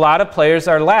a lot of players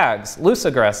are lags, loose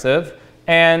aggressive.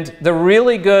 And the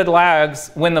really good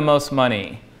lags win the most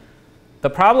money.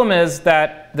 The problem is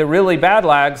that the really bad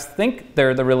lags think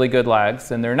they're the really good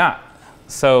lags, and they're not.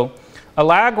 So a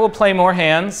lag will play more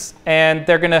hands, and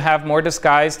they're going to have more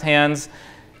disguised hands.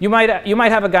 You might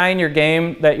have a guy in your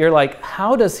game that you're like,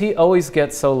 how does he always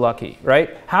get so lucky,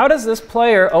 right? How does this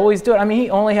player always do it? I mean,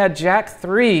 he only had Jack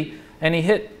 3 and he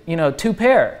hit, 2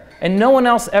 pair, and no one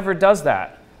else ever does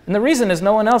that. And the reason is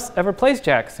no one else ever plays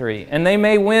Jack 3, and they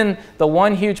may win the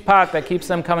one huge pot that keeps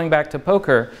them coming back to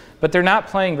poker, but they're not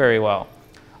playing very well,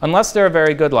 unless they're a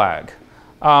very good lag.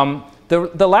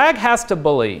 The lag has to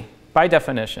bully, by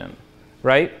definition,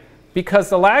 right? Because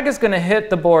the lag is going to hit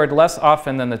the board less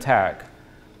often than the tag,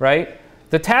 right?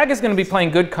 The tag is going to be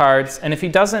playing good cards, and if he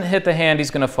doesn't hit the hand,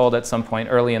 he's going to fold at some point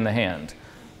early in the hand.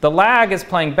 The lag is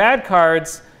playing bad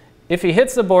cards. If he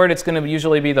hits the board, it's going to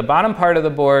usually be the bottom part of the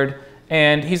board,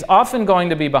 and he's often going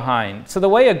to be behind. So the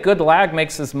way a good lag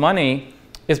makes his money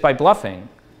is by bluffing,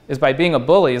 is by being a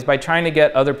bully, is by trying to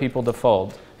get other people to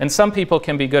fold. And some people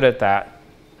can be good at that.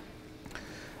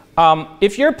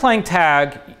 If you're playing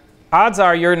tag, odds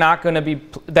are you're not going to be,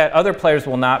 that other players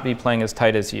will not be playing as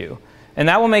tight as you. And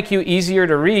that will make you easier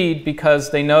to read because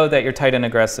they know that you're tight and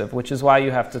aggressive, which is why you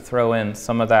have to throw in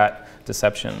some of that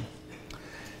deception.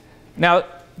 Now,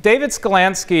 David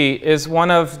Skalansky is one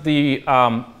of the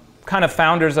kind of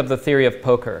founders of the theory of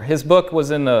poker. His book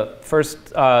was in the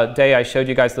first day I showed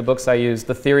you guys the books I used,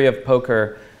 The Theory of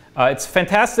Poker. It's a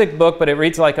fantastic book, but it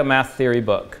reads like a math theory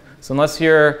book. So unless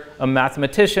you're a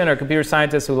mathematician or computer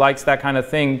scientist who likes that kind of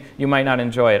thing, you might not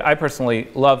enjoy it. I personally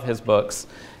love his books.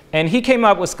 And he came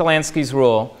up with Skalansky's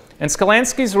rule. And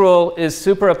Skalansky's rule is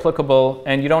super applicable,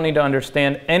 and you don't need to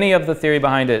understand any of the theory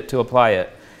behind it to apply it,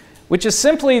 which is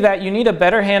simply that you need a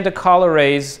better hand to call a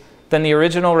raise than the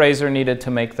original raiser needed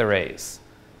to make the raise.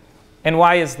 And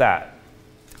why is that?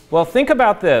 Well, think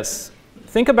about this.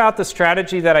 Think about the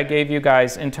strategy that I gave you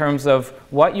guys in terms of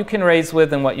what you can raise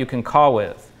with and what you can call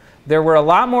with. There were a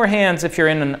lot more hands if you're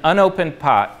in an unopened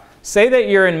pot. Say that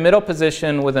you're in middle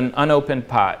position with an unopened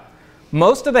pot.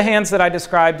 Most of the hands that I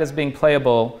described as being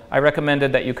playable, I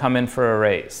recommended that you come in for a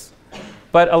raise.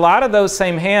 But a lot of those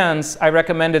same hands, I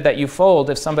recommended that you fold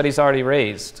if somebody's already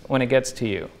raised when it gets to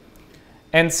you.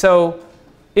 And so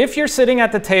if you're sitting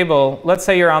at the table, let's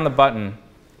say you're on the button,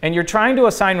 and you're trying to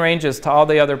assign ranges to all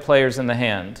the other players in the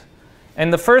hand,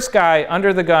 and the first guy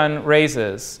under the gun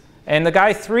raises, and the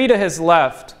guy 3 to his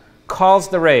left calls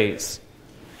the raise,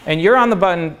 and you're on the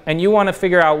button, and you want to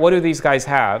figure out what do these guys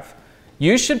have,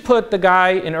 you should put the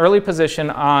guy in early position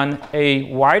on a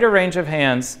wider range of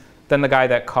hands than the guy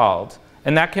that called.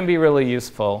 And that can be really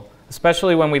useful,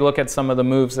 especially when we look at some of the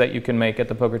moves that you can make at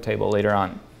the poker table later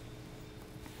on.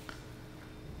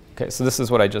 OK, so this is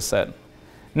what I just said.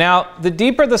 Now, the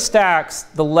deeper the stacks,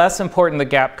 the less important the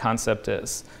gap concept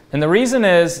is. And the reason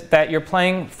is that you're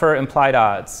playing for implied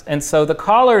odds. And so the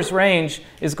caller's range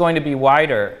is going to be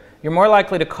wider. You're more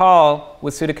likely to call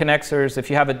with suited connectors if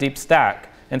you have a deep stack.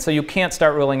 And so you can't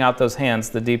start ruling out those hands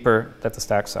the deeper that the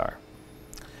stacks are.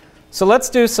 So let's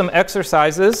do some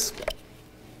exercises.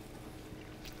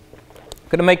 I'm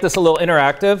going to make this a little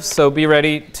interactive, so be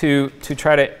ready to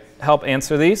try to help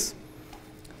answer these.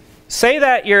 Say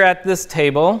that you're at this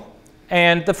table,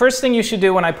 and the first thing you should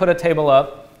do when I put a table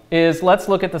up is let's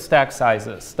look at the stack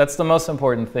sizes. That's the most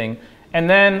important thing. And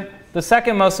then the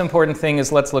second most important thing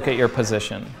is let's look at your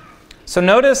position. So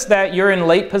notice that you're in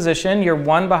late position. You're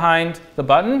 1 behind the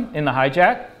button in the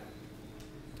hijack.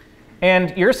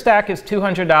 And your stack is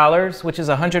 $200, which is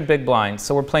 100 big blinds.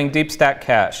 So we're playing deep stack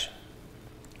cash.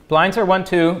 Blinds are 1,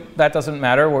 2. That doesn't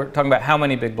matter. We're talking about how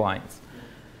many big blinds.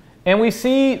 And we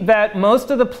see that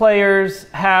most of the players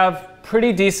have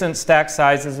pretty decent stack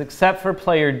sizes, except for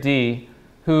player D,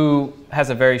 who has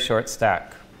a very short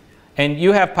stack. And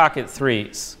you have pocket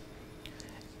 3s.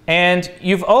 And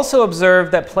you've also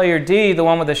observed that player D, the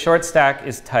one with the short stack,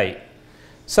 is tight.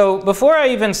 So before I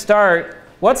even start,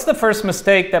 what's the first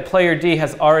mistake that player D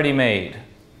has already made?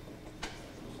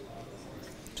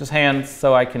 Just hands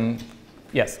so I can,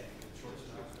 yes?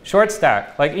 Short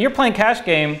stack. Like you're playing cash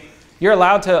game, you're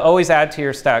allowed to always add to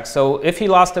your stack. So if he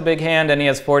lost a big hand and he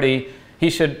has 40, he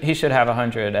should have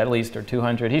 100 at least, or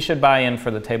 200. He should buy in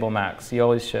for the table max. He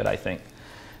always should, I think.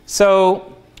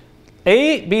 So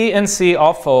A, B, and C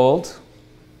all fold.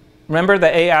 Remember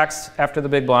the A acts after the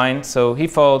big blind, so he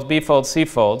folds, B folds, C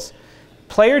folds.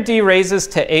 Player D raises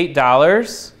to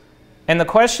 $8, and the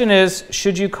question is,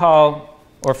 should you call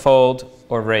or fold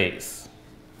or raise?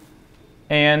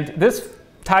 And this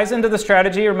ties into the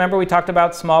strategy. Remember we talked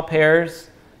about small pairs.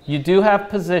 You do have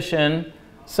position.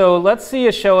 So let's see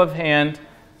a show of hand.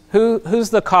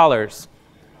 Who's the callers?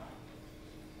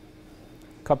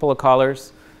 A couple of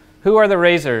callers. Who are the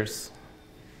raisers?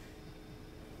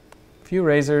 Few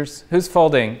raisers. Who's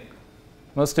folding?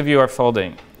 Most of you are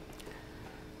folding.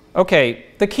 OK,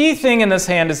 the key thing in this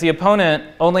hand is the opponent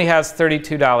only has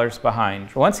 $32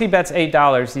 behind. Once he bets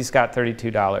 $8, he's got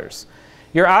 $32.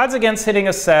 Your odds against hitting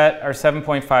a set are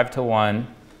 7.5 to 1.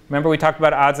 Remember we talked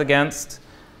about odds against?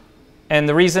 And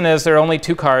the reason is there are only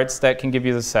 2 cards that can give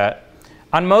you the set.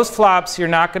 On most flops, you're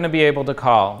not going to be able to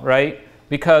call, right?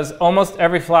 Because almost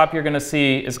every flop you're going to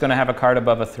see is going to have a card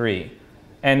above a 3.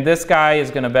 And this guy is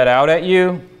going to bet out at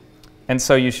you. and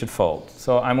so you should fold.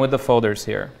 So I'm with the folders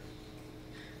here.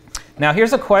 Now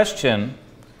here's a question.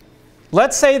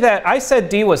 Let's say that I said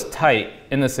D was tight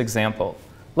in this example.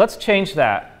 Let's change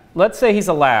that. Let's say he's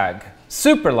a lag,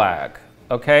 super lag,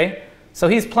 okay? So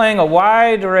he's playing a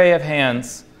wide array of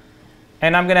hands,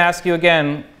 and I'm going to ask you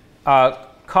again,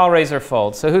 call, raise, or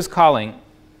fold. So who's calling?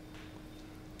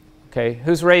 Okay,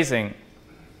 who's raising?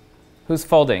 Who's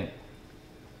folding?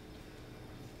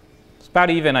 It's about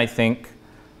even, I think.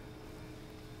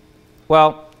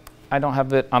 Well, I don't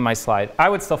have it on my slide. I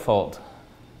would still fold,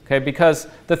 okay? Because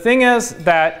the thing is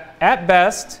that at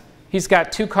best, he's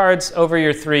got 2 cards over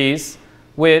your 3s,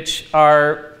 which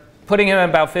are putting him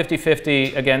about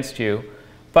 50-50 against you.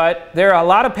 But there are a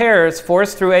lot of pairs,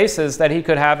 4s through aces, that he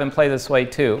could have and play this way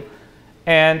too.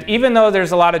 And even though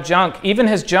there's a lot of junk, even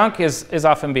his junk is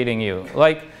often beating you.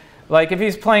 Like if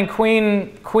he's playing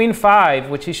queen 5,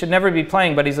 which he should never be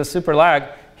playing, but he's a super lag,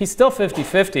 he's still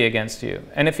 50-50 against you.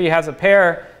 And if he has a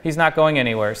pair, he's not going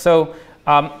anywhere. So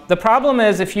the problem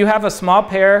is if you have a small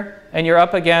pair and you're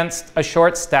up against a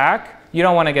short stack, you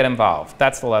don't want to get involved.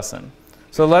 That's the lesson.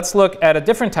 So let's look at a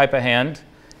different type of hand.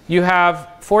 You have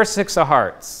 4-6 of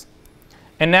hearts.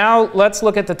 And now let's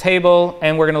look at the table,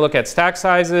 and we're going to look at stack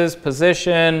sizes,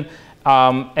 position,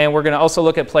 and we're going to also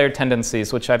look at player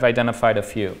tendencies, which I've identified a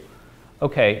few.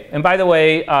 Okay, and by the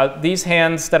way, these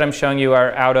hands that I'm showing you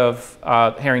are out of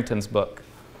Harrington's book.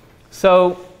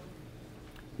 So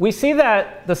we see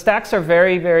that the stacks are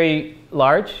very, very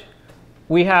large.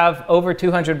 We have over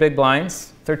 200 big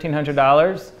blinds,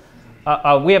 $1,300.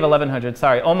 We have 1,100,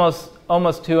 sorry,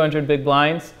 almost 200 big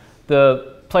blinds.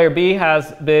 The player B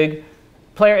has big.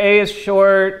 Player A is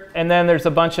short, and then there's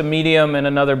a bunch of medium and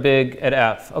another big at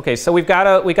F. Okay, so we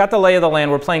got the lay of the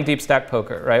land. We're playing deep stack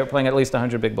poker, right? We're playing at least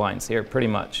 100 big blinds here, pretty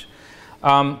much.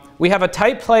 We have a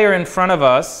tight player in front of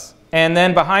us, and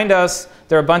then behind us,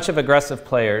 there are a bunch of aggressive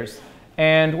players,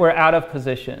 and we're out of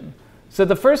position. So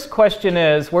the first question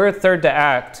is, we're third to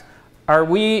act. Are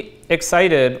we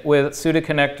excited with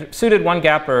suited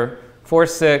one-gapper,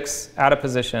 4-6, out of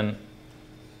position?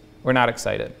 We're not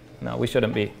excited. No, we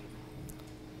shouldn't be.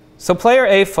 So player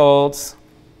A folds,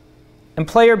 and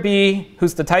player B,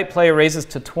 who's the tight player, raises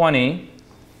to 20.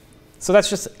 So that's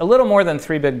just a little more than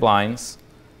 3 big blinds.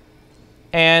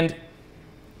 And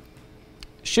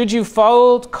should you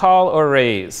fold, call, or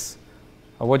raise?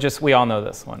 We all know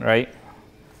this one, right?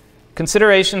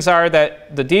 Considerations are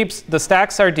that the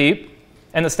stacks are deep,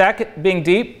 and the stack being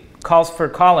deep calls for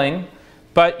calling,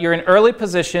 but you're in early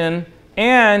position,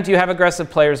 and you have aggressive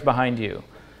players behind you.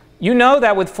 You know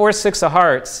that with 4-6 of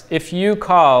hearts, if you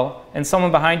call and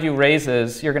someone behind you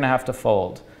raises, you're going to have to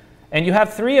fold. And you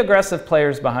have 3 aggressive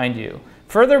players behind you.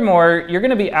 Furthermore, you're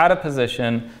going to be out of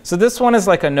position. So this one is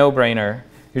like a no-brainer.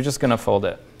 You're just going to fold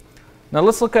it. Now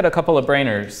let's look at a couple of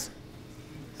brainers.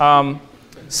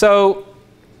 So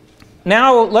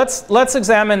now let's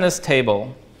examine this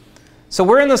table. So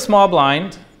we're in the small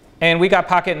blind, and we got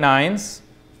pocket 9s.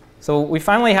 So we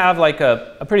finally have like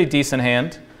a pretty decent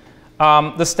hand.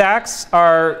 The stacks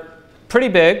are pretty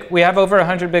big. We have over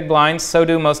 100 big blinds, so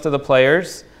do most of the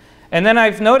players. And then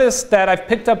I've noticed that I've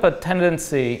picked up a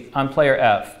tendency on player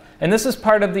F. And this is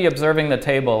part of the observing the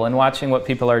table and watching what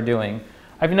people are doing.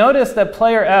 I've noticed that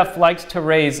player F likes to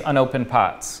raise unopened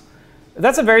pots.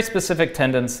 That's a very specific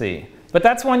tendency, but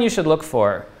that's one you should look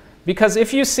for. Because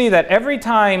if you see that every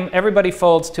time everybody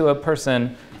folds to a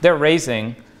person, they're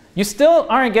raising, you still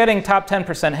aren't getting top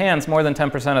 10% hands more than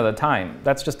 10% of the time.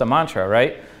 That's just a mantra,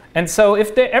 right? And so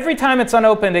if every time it's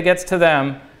unopened, it gets to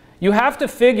them, you have to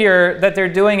figure that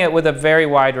they're doing it with a very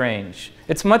wide range.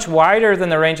 It's much wider than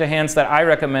the range of hands that I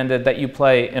recommended that you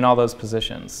play in all those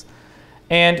positions.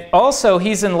 And also,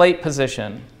 he's in late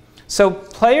position. So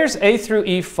players A through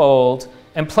E fold,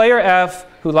 and player F,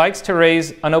 who likes to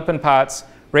raise unopened pots,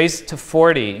 raise to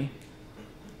 40.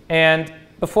 And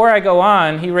before I go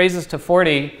on, he raises to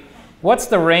 40. What's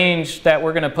the range that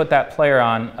we're going to put that player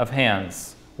on of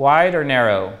hands? Wide or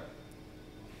narrow?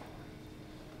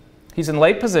 He's in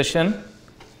late position.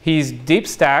 He's deep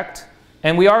stacked.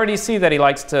 And we already see that he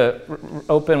likes to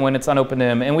open when it's unopened to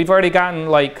him. And we've already gotten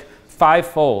like 5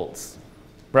 folds,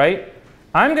 right?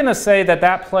 I'm going to say that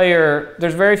that player,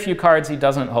 there's very few cards he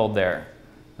doesn't hold there.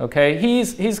 Okay?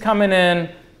 He's coming in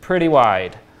pretty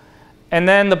wide. And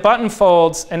then the button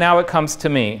folds, and now it comes to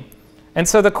me. And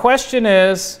so the question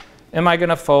is, am I going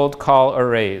to fold, call, or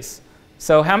raise?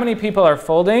 So how many people are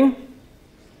folding?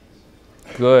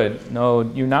 Good. No,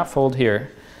 you not fold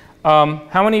here.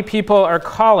 How many people are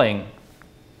calling?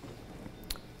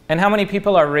 And how many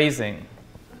people are raising?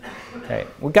 Okay,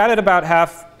 we got it about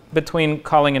half between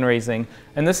calling and raising.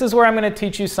 And this is where I'm going to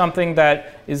teach you something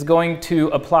that is going to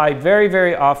apply very,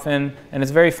 very often and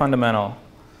is very fundamental.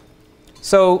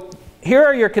 So here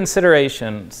are your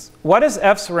considerations. What is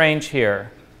F's range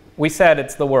here? We said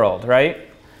it's the world, right?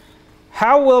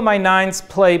 How will my nines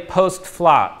play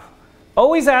post-flop?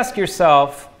 Always ask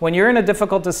yourself, when you're in a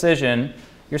difficult decision,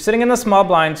 you're sitting in the small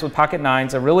blinds with pocket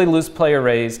nines, a really loose player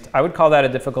raised. I would call that a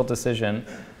difficult decision.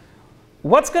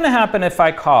 What's going to happen if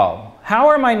I call? How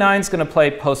are my nines going to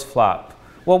play post-flop?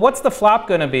 Well, what's the flop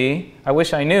going to be? I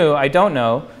wish I knew. I don't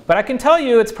know. But I can tell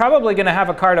you it's probably going to have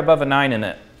a card above a 9 in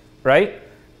it, right?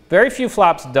 Very few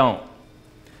flops don't.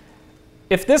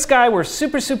 If this guy were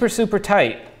super, super, super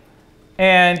tight,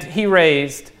 and he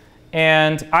raised,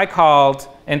 and I called,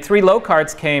 and 3 low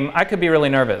cards came, I could be really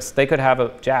nervous. They could have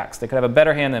a jacks. They could have a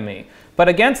better hand than me. But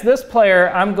against this player,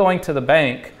 I'm going to the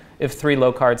bank if 3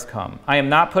 low cards come. I am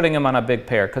not putting him on a big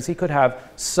pair, because he could have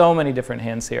so many different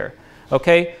hands here.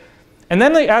 Okay? And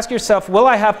then ask yourself, will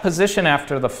I have position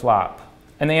after the flop?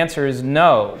 And the answer is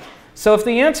no. So if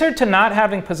the answer to not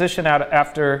having position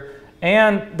after,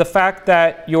 and the fact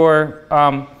that your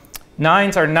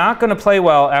nines are not going to play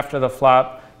well after the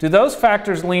flop, do those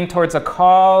factors lean towards a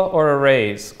call or a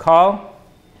raise? Call?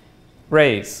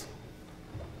 Raise.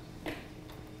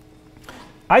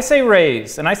 I say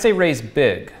raise, and I say raise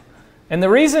big. And the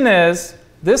reason is,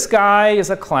 this guy is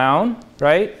a clown,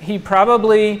 right? He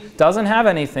probably doesn't have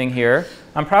anything here.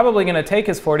 I'm probably going to take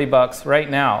his 40 bucks right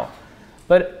now.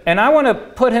 And I want to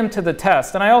put him to the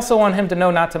test. And I also want him to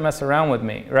know not to mess around with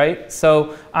me, right?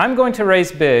 So I'm going to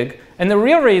raise big. And the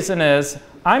real reason is,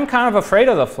 I'm kind of afraid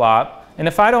of the flop. And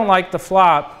if I don't like the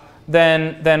flop,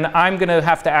 then I'm going to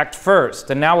have to act first.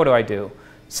 And now what do I do?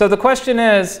 So the question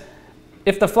is,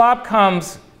 if the flop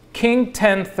comes king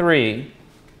 10-3,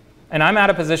 and I'm out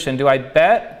of position, do I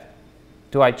bet?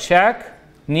 Do I check?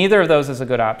 Neither of those is a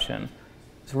good option.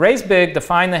 So raise big,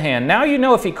 define the hand. Now you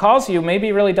know if he calls you, maybe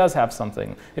he really does have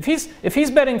something. If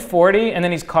he's betting 40 and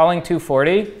then he's calling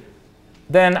 240,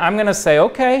 then I'm going to say,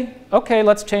 okay,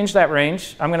 let's change that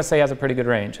range. I'm going to say he has a pretty good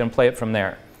range and play it from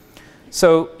there.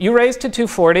 So you raise to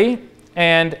 240,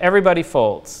 and everybody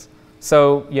folds.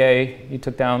 So yay, you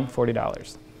took down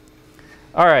 $40.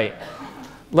 All right,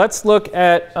 let's look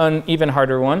at an even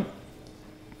harder one.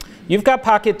 You've got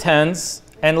pocket tens,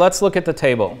 and let's look at the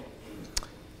table.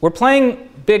 We're playing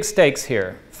big stakes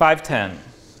here, 5-10.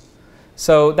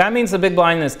 So that means the big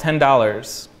blind is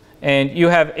 $10. And you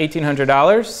have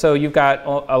 $1,800, so you've got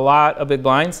a lot of big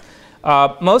blinds.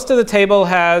 Most of the table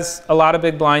has a lot of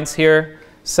big blinds here.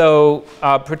 So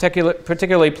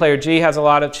particularly player G has a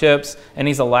lot of chips, and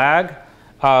he's a lag.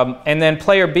 And then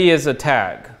player B is a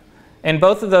tag. And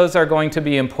both of those are going to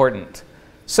be important.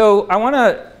 So I want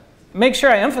to make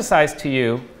sure I emphasize to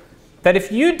you that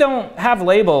if you don't have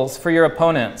labels for your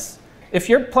opponents, if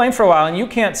you're playing for a while and you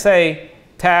can't say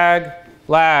tag,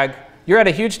 lag, you're at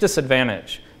a huge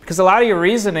disadvantage. Because a lot of your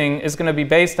reasoning is going to be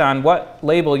based on what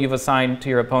label you've assigned to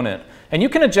your opponent. And you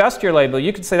can adjust your label.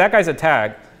 You can say that guy's a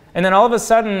tag. And then all of a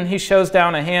sudden, he shows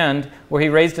down a hand where he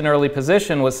raised an early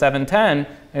position with 7-10. And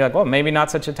you're like, well, maybe not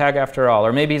such a tag after all.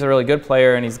 Or maybe he's a really good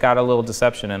player and he's got a little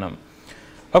deception in him.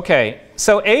 OK,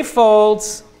 so A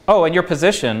folds. Oh, and your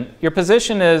position. Your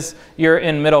position is you're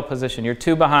in middle position. You're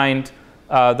 2 behind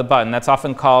the button. That's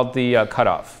often called the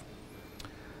cutoff.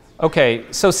 OK,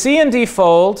 so C and D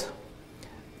fold.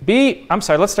 Let's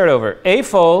start over. A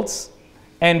folds,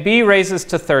 and B raises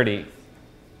to 30.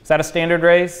 Is that a standard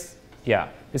raise? Yeah.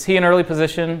 Is he in early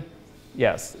position?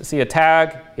 Yes. Is he a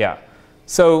tag? Yeah.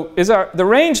 So the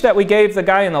range that we gave the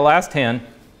guy in the last hand,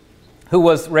 who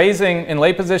was raising in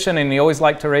late position and he always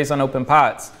liked to raise on open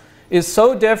pots, is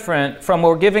so different from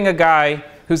we're giving a guy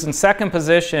who's in second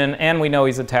position and we know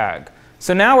he's a tag.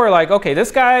 So now we're like, OK,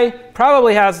 this guy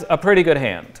probably has a pretty good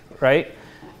hand, right?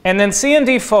 And then C and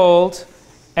D fold,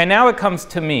 and now it comes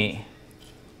to me.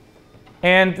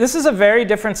 And this is a very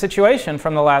different situation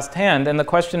from the last hand. And the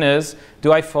question is,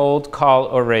 do I fold, call,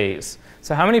 or raise?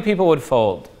 So how many people would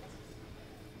fold?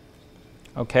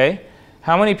 OK.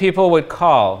 How many people would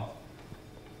call?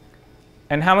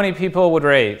 And how many people would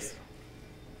raise?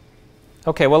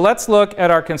 OK, well, let's look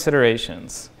at our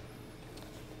considerations.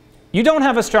 You don't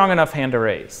have a strong enough hand to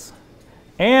raise.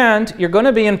 And you're going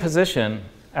to be in position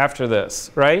after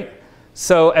this, right?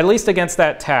 So at least against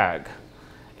that tag.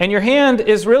 And your hand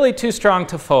is really too strong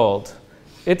to fold.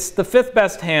 It's the 5th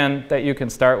best hand that you can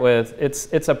start with.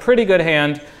 It's a pretty good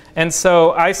hand. And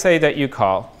so I say that you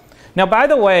call. Now, by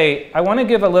the way, I want to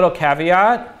give a little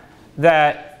caveat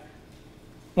that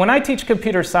when I teach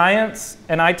computer science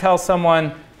and I tell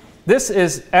someone, this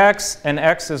is X and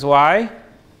X is Y,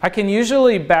 I can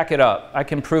usually back it up. I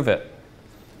can prove it.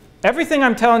 everything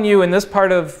I'm telling you in this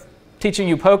part of teaching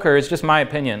you poker is just my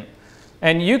opinion.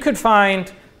 And you could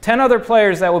find 10 other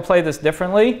players that would play this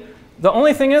differently. The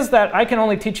only thing is that I can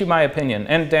only teach you my opinion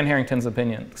and Dan Harrington's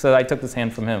opinion. So I took this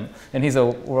hand from him, and he's a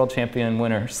world champion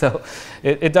winner. So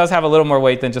it does have a little more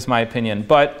weight than just my opinion.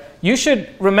 But you should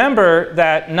remember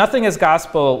that nothing is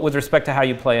gospel with respect to how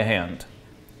you play a hand.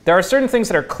 There are certain things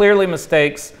that are clearly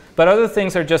mistakes, but other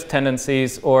things are just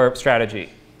tendencies or strategy.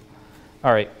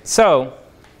 All right, so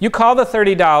you call the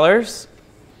 $30,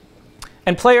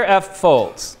 and player F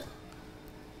folds.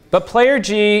 But player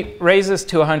G raises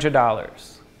to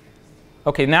 $100.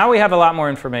 OK, now we have a lot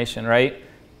more information, right?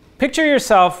 Picture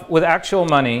yourself with actual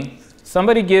money.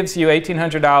 Somebody gives you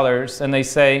 $1,800, and they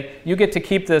say, you get to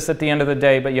keep this at the end of the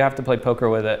day, but you have to play poker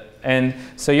with it. And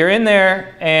so you're in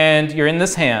there, and you're in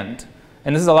this hand.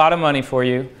 And this is a lot of money for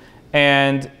you.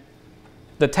 And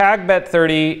the tag bet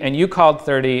 30, and you called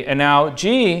 30. And now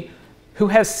G, who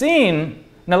has seen,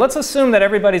 now let's assume that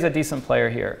everybody's a decent player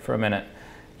here for a minute.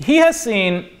 He has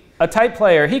seen a tight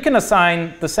player. He can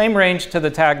assign the same range to the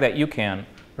tag that you can,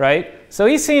 right? So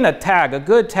he's seen a tag, a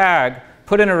good tag,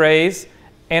 put in a raise.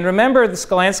 And remember the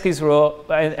Skolansky's rule,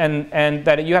 and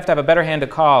that you have to have a better hand to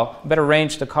call, a better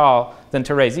range to call than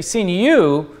to raise. He's seen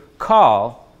you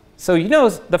call. So you know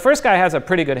the first guy has a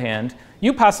pretty good hand.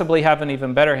 You possibly have an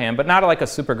even better hand, but not like a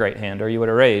super great hand, or you would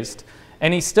have raised.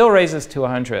 And he still raises to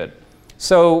 100.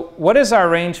 So what is our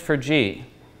range for G?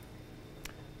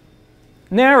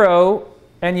 Narrow,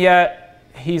 and yet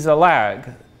he's a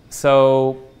lag,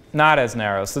 so not as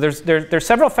narrow. So there's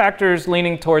several factors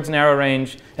leaning towards narrow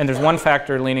range, and there's one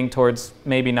factor leaning towards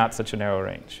maybe not such a narrow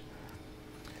range.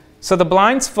 So the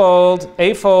blinds fold,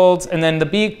 A folds, and then the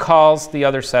B calls the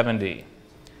other 70.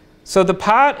 So the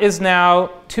pot is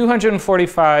now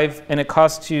 $245, and it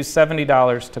costs you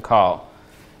 $70 to call.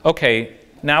 OK,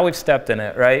 now we've stepped in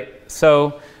it, right?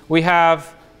 So we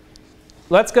have,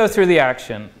 let's go through the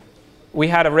action. We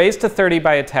had a raise to 30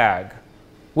 by a tag.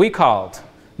 We called.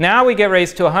 Now we get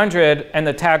raised to 100, and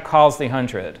the tag calls the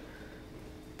 100.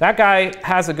 That guy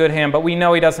has a good hand, but we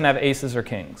know he doesn't have aces or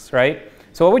kings, right?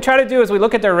 So what we try to do is we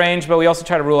look at their range, but we also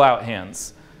try to rule out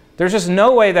hands. There's just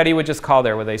no way that he would just call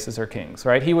there with aces or kings,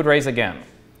 right? He would raise again,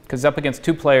 because up against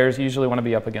two players, you usually want to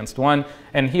be up against one.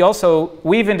 And he also,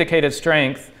 we've indicated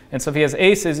strength, and so if he has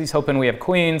aces, he's hoping we have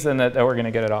queens, and that we're going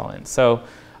to get it all in. So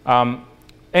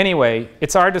anyway,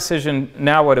 it's our decision.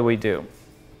 Now what do we do?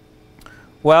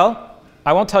 Well,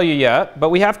 I won't tell you yet, but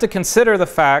we have to consider the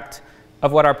fact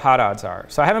of what our pot odds are.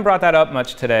 So I haven't brought that up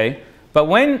much today,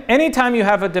 but anytime you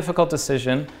have a difficult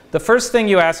decision, the first thing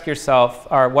you ask yourself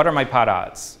are, what are my pot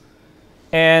odds?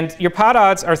 And your pot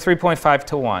odds are 3.5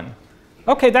 to 1.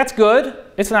 OK, that's good.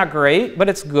 It's not great, but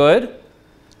it's good.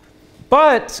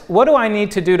 But what do I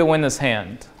need to do to win this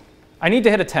hand? I need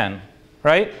to hit a 10,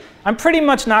 right? I'm pretty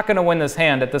much not going to win this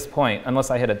hand at this point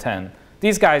unless I hit a 10.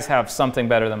 These guys have something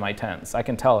better than my 10s. I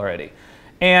can tell already.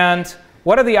 And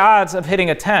what are the odds of hitting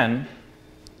a 10?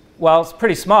 Well, it's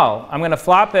pretty small. I'm going to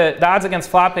flop it. The odds against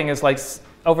flopping is like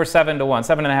over 7 to 1,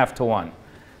 7.5 to 1.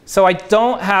 So I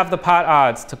don't have the pot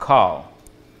odds to call.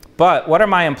 But what are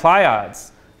my imply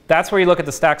odds? That's where you look at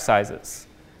the stack sizes.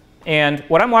 And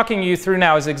what I'm walking you through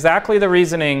now is exactly the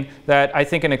reasoning that I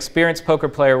think an experienced poker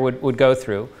player would go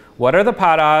through. What are the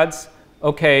pot odds?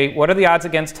 OK, what are the odds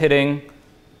against hitting?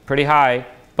 Pretty high.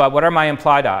 But what are my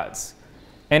implied odds?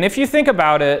 And if you think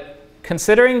about it,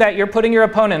 considering that you're putting your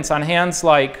opponents on hands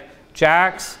like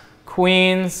jacks,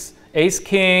 queens,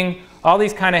 ace-king, all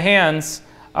these kind of hands,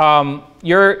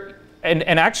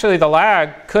 and actually the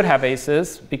lag could have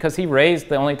aces because he raised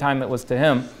the only time it was to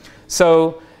him.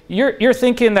 So you're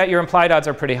thinking that your implied odds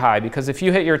are pretty high because if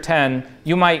you hit your 10,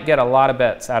 you might get a lot of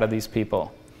bets out of these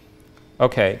people.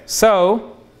 OK,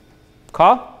 so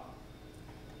call?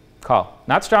 Call.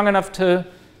 Not strong enough to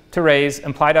raise.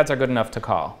 Implied odds are good enough to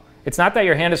call. It's not that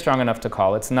your hand is strong enough to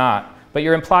call. It's not. But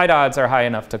your implied odds are high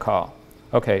enough to call.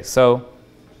 OK, so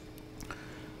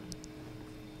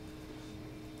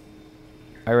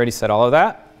I already said all of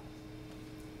that.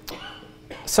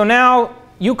 So now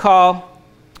you call.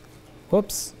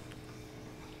 Whoops.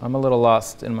 I'm a little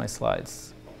lost in my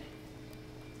slides.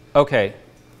 OK,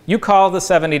 you call the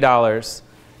 $70.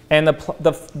 And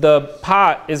the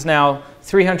pot is now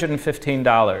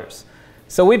 $315.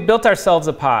 So we've built ourselves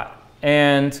a pot.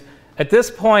 And at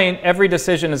this point, every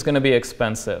decision is going to be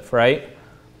expensive, right?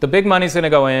 The big money's going to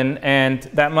go in. And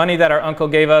that money that our uncle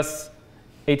gave us,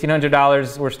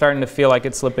 $1,800, we're starting to feel like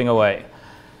it's slipping away.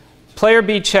 Player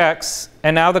B checks.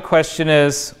 And now the question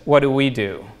is, what do we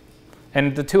do?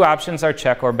 And the two options are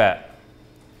check or bet,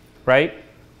 right?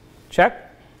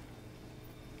 Check?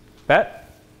 Bet?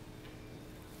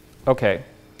 OK.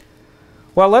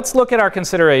 Well, let's look at our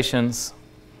considerations.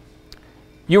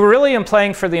 You were really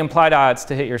playing for the implied odds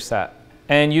to hit your set,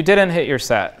 and you didn't hit your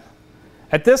set.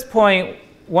 At this point,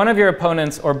 one of your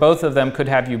opponents or both of them could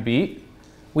have you beat.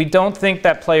 We don't think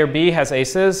that player B has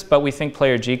aces, but we think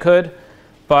player G could.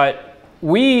 But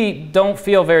we don't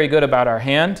feel very good about our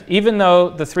hand. Even though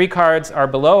the 3 cards are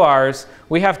below ours,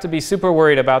 we have to be super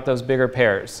worried about those bigger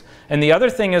pairs. And the other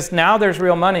thing is now there's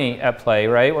real money at play,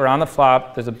 right? We're on the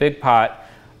flop, there's a big pot,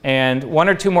 and 1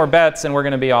 or 2 more bets and we're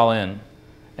going to be all in.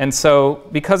 And so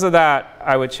because of that,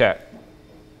 I would check.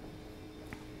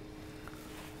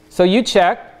 So you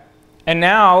check. And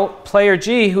now player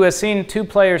G, who has seen 2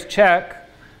 players check,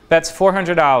 bets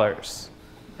 $400.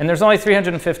 And there's only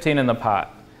 315 in the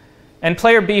pot. And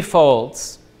player B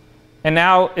folds. And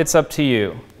now it's up to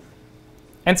you.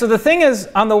 And so the thing is,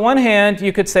 on the one hand,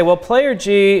 you could say, well, player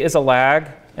G is a lag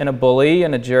and a bully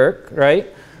and a jerk,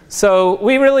 right? So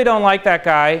we really don't like that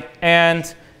guy.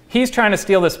 And he's trying to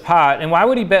steal this pot. And why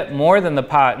would he bet more than the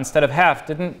pot instead of half?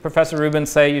 Didn't Professor Rubin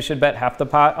say you should bet half the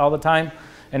pot all the time?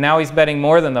 And now he's betting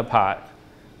more than the pot.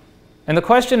 And the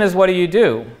question is, what do you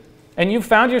do? And you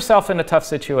found yourself in a tough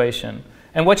situation.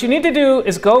 And what you need to do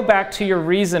is go back to your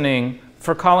reasoning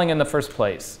for calling in the first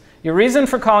place. Your reason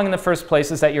for calling in the first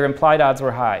place is that your implied odds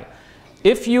were high.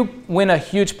 If you win a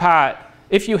huge pot,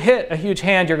 if you hit a huge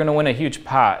hand, you're going to win a huge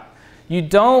pot. You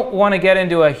don't want to get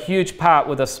into a huge pot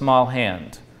with a small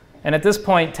hand. And at this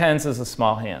point, tens is a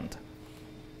small hand.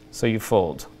 So you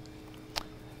fold.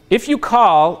 If you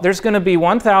call, there's going to be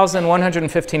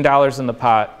 $1,115 in the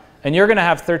pot, and you're going to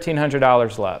have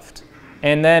 $1,300 left.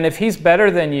 And then if he's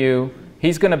better than you,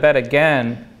 he's going to bet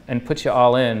again and put you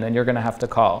all in, and you're going to have to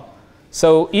call.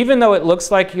 So even though it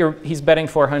looks like he's betting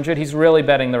 400, he's really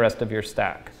betting the rest of your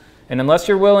stack. And unless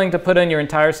you're willing to put in your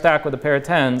entire stack with a pair of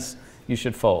tens, you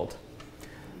should fold.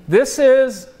 This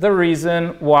is the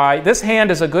reason why this hand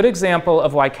is a good example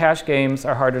of why cash games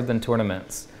are harder than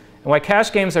tournaments. And why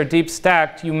cash games are deep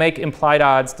stacked, you make implied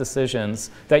odds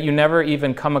decisions that you never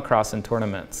even come across in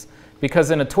tournaments. Because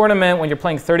in a tournament, when you're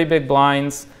playing 30 big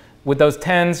blinds, with those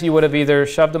tens, you would have either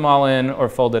shoved them all in or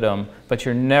folded them, but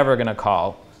you're never going to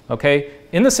call. Okay?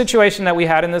 In the situation that we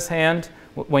had in this hand,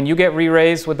 when you get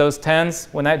re-raised with those tens,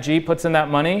 when that G puts in that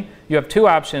money, you have 2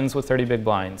 options with 30 big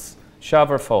blinds,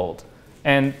 shove or fold.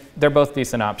 And they're both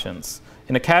decent options.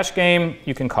 In a cash game,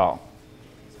 you can call.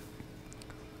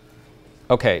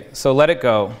 OK, so let it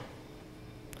go.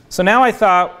 So now I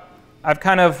thought I've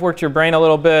kind of worked your brain a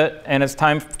little bit, and it's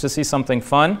time to see something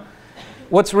fun.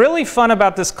 What's really fun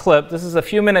about this clip, this is a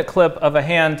few-minute clip of a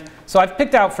hand. So I've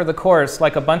picked out for the course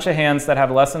like a bunch of hands that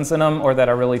have lessons in them or that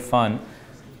are really fun.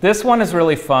 This one is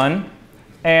really fun.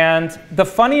 And the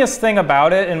funniest thing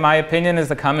about it, in my opinion, is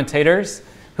the commentators,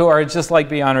 who are just like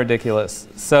beyond ridiculous.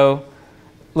 So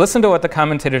listen to what the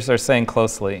commentators are saying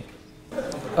closely.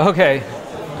 OK.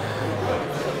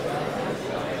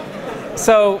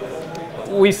 So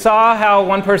we saw how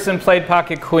one person played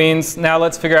pocket queens. Now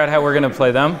let's figure out how we're going to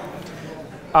play them.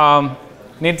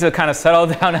 Need to kind of settle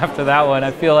down after that one.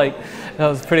 I feel like that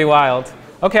was pretty wild.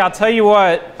 OK, I'll tell you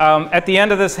what. At the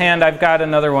end of this hand, I've got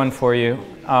another one for you.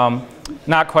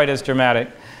 Not quite as dramatic.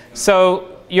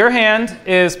 So your hand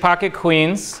is pocket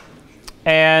queens,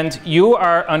 and you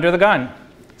are under the gun.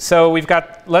 So we've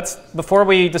got, before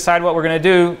we decide what we're going to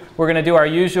do, we're going to do our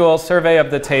usual survey of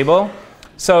the table.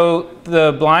 So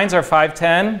the blinds are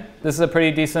 510. This is a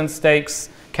pretty decent stakes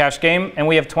cash game, and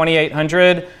we have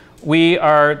 2,800. We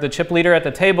are the chip leader at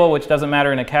the table, which doesn't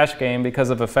matter in a cash game because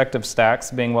of effective stacks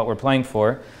being what we're playing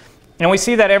for. And we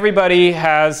see that everybody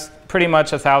has pretty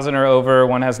much 1,000 or over.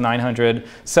 One has 900.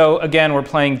 So again, we're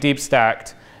playing deep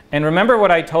stacked. And remember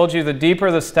what I told you, the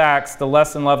deeper the stacks, the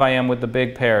less in love I am with the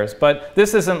big pairs. But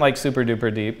this isn't like super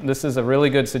duper deep. This is a really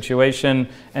good situation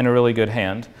and a really good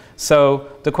hand.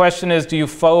 So the question is, do you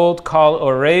fold, call,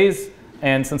 or raise?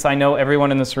 And since I know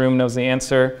everyone in this room knows the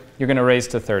answer, you're going to raise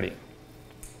to 30.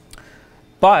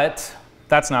 But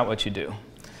that's not what you do.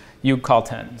 You call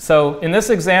 10. So in this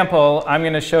example, I'm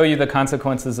going to show you the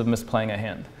consequences of misplaying a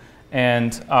hand.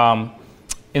 And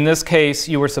in this case,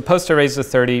 you were supposed to raise to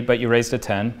 30, but you raised to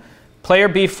 10. Player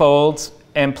B folds,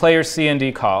 and players C and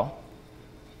D call.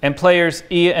 And players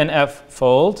E and F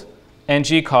fold, and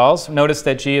G calls. Notice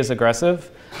that G is aggressive.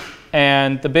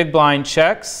 And the big blind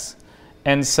checks.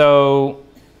 And so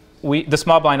the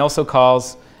small blind also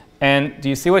calls. And do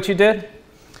you see what you did?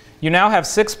 You now have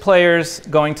 6 players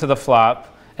going to the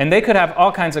flop, and they could have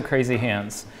all kinds of crazy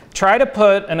hands. Try to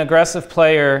put an aggressive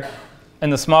player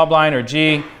in the small blind or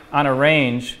G on a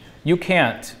range. You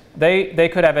can't. They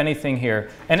could have anything here.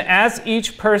 And as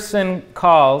each person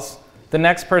calls, the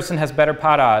next person has better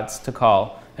pot odds to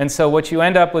call. And so what you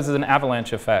end up with is an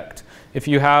avalanche effect. If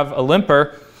you have a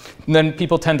limper, then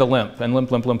people tend to limp and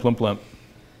limp, limp, limp, limp, limp.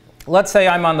 Let's say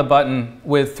I'm on the button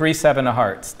with 3-7 of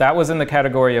hearts. That was in the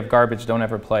category of garbage, don't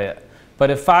ever play it.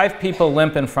 But if 5 people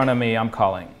limp in front of me, I'm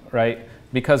calling, right?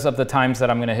 Because of the times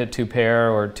that I'm going to hit 2 pair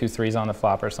or 2 3s on the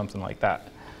flop or something like that.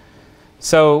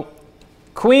 So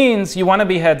queens, you want to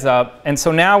be heads up. And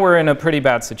so now we're in a pretty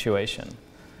bad situation.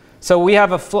 So we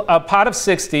have a pot of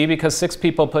 60 because 6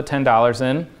 people put $10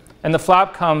 in. And the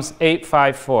flop comes 8,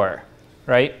 5, 4,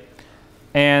 right?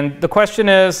 And the question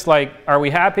is, like, are we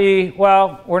happy?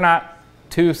 Well, we're not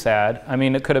too sad. I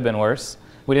mean, it could have been worse.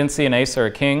 We didn't see an ace or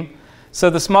a king. So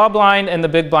the small blind and the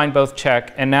big blind both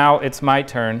check, and now it's my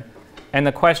turn. And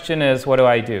the question is, what do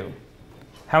I do?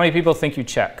 How many people think you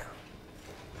check?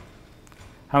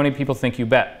 How many people think you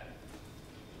bet?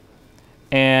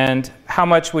 And how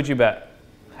much would you bet?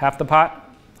 Half the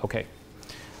pot? OK.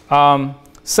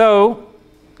 So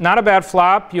not a bad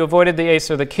flop. You avoided the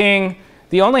ace or the king.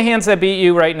 The only hands that beat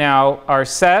you right now are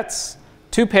sets,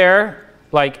 2 pair,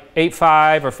 like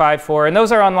 8-5 or 5-4. And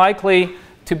those are unlikely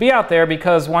to be out there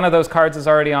because one of those cards is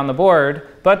already on the board.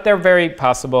 But they're very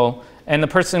possible. And the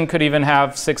person could even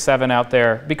have 6-7 out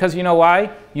there. Because you know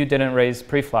why? You didn't raise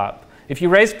pre-flop. If you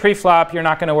raise pre-flop, you're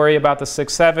not going to worry about the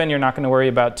 6-7. You're not going to worry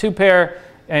about 2 pair.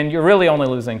 And you're really only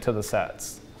losing to the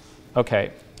sets.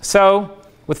 OK. So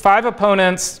with 5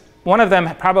 opponents, one of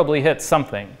them probably hits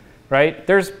something. Right?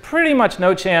 There's pretty much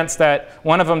no chance that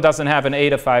one of them doesn't have an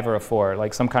 8, a 5, or a 4,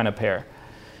 like some kind of pair.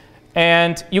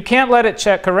 And you can't let it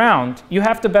check around. You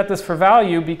have to bet this for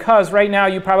value because right now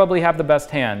you probably have the best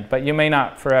hand, but you may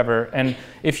not forever. And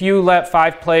if you let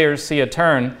 5 players see a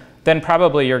turn, then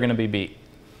probably you're going to be beat.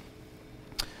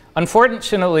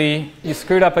 Unfortunately, you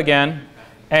screwed up again,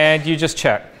 and you just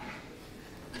check.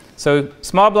 So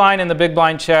small blind and the big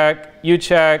blind check, you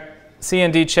check, C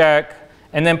and D check.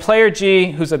 And then player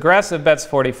G, who's aggressive, bets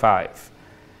 45.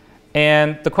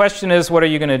 And the question is, what are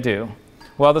you going to do?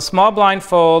 Well, the small blind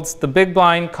folds, the big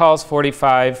blind calls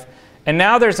 45. And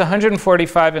now there's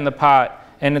 145 in the pot,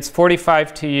 and it's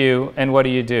 45 to you. And what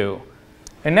do?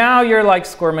 And now you're like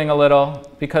squirming a little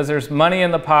because there's money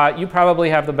in the pot. You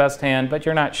probably have the best hand, but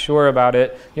you're not sure about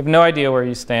it. You have no idea where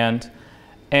you stand.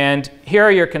 And here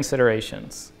are your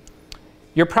considerations.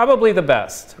 You're probably the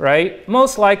best, right?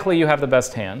 Most likely you have the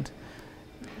best hand.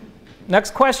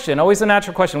 Next question, always a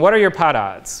natural question. What are your pot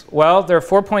odds? Well, they're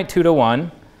 4.2 to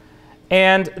 1.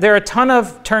 And there are a ton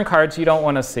of turn cards you don't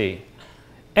want to see.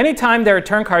 Anytime there are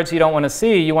turn cards you don't want to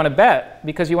see, you want to bet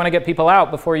because you want to get people out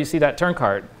before you see that turn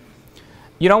card.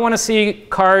 You don't want to see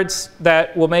cards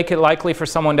that will make it likely for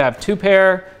someone to have 2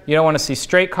 pair. You don't want to see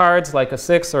straight cards like a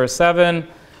 6 or a 7.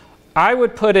 I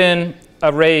would put in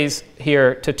a raise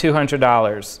here to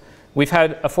 $200. We've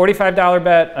had a $45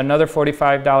 bet, another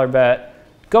 $45 bet.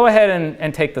 Go ahead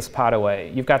and take this pot away.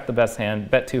 You've got the best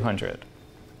hand. Bet 200.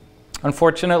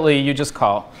 Unfortunately, you just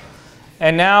call.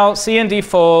 And now C and D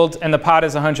fold, and the pot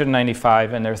is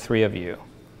 195, and there are 3 of you.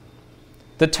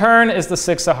 The turn is the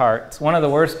 6 of hearts, one of the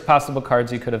worst possible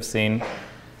cards you could have seen.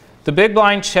 The big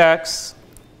blind checks,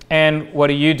 and what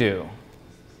do? Do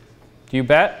you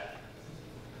bet?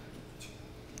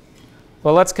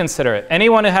 Well, let's consider it.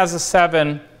 Anyone who has a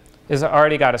 7 has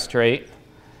already got a straight.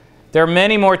 There are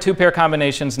many more 2-pair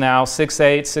combinations now,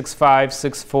 6-8, 6-5,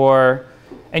 6-4.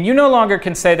 And you no longer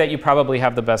can say that you probably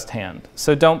have the best hand.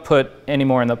 So don't put any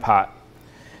more in the pot.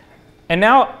 And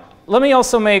now let me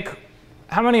also make,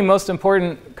 how many most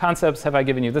important concepts have I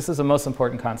given you? This is the most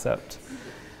important concept.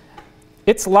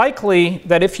 It's likely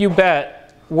that if you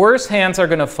bet, worse hands are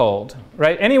going to fold.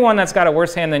 Right? Anyone that's got a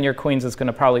worse hand than your queens is going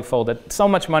to probably fold it. So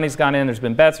much money's gone in. There's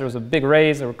been bets. There was a big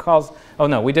raise. There were calls. Oh,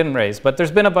 no, we didn't raise. But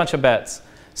there's been a bunch of bets.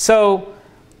 So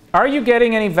are you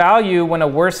getting any value when a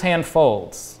worse hand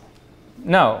folds?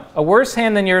 No. A worse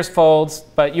hand than yours folds,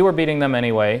 but you were beating them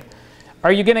anyway.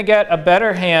 Are you going to get a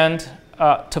better hand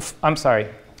I'm sorry.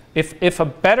 If a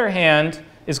better hand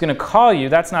is going to call you,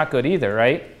 that's not good either,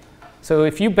 right? So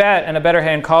if you bet and a better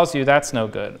hand calls you, that's no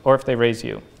good, or if they raise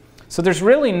you. So there's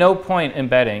really no point in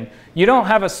betting. You don't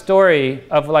have a story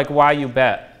of like why you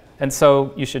bet, and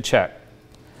so you should check.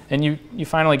 And you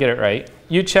finally get it right.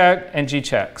 You check and G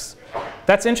checks.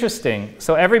 That's interesting.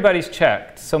 So everybody's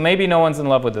checked. So maybe no one's in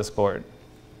love with this board.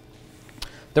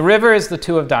 The river is the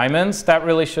 2 of diamonds. That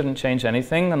really shouldn't change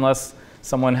anything unless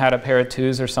someone had a pair of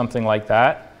 2s or something like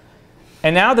that.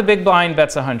 And now the big blind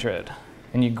bets 100.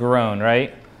 And you groan,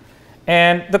 right?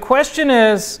 And the question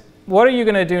is, what are you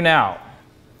going to do now?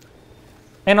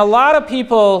 And a lot of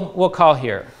people will call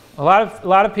here. A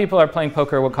lot of people are playing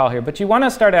poker will call here. But you want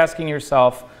to start asking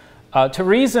yourself to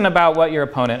reason about what your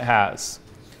opponent has.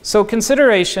 So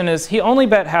consideration is he only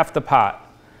bet half the pot.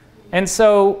 And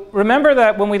so remember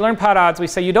that when we learn pot odds, we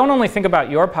say you don't only think about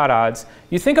your pot odds,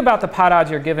 you think about the pot odds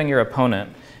you're giving your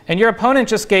opponent. And your opponent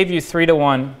just gave you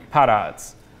 3-to-1 pot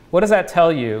odds. What does that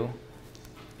tell you?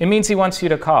 It means he wants you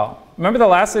to call. Remember the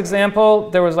last example?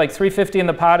 There was like 350 in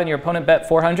the pot and your opponent bet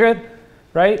 400,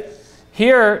 right?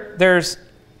 Here, there's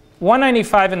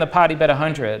 195 in the pot, he bet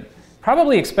 100.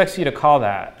 Probably expects you to call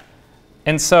that.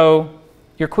 And so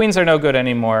your queens are no good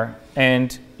anymore,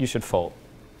 and you should fold.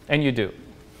 And you do.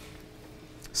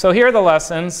 So here are the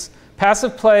lessons.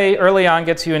 Passive play early on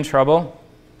gets you in trouble.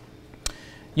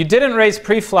 You didn't raise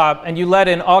pre-flop, and you let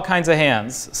in all kinds of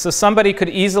hands. So somebody could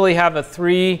easily have a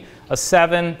 3, a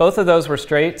 7. Both of those were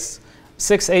straights.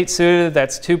 6, 8 suited,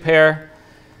 that's 2 pair.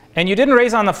 And you didn't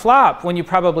raise on the flop when you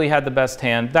probably had the best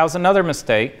hand. That was another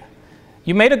mistake.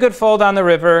 You made a good fold on the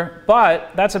river,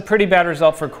 but that's a pretty bad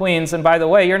result for queens. And by the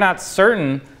way, you're not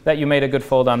certain that you made a good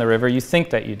fold on the river. You think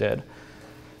that you did.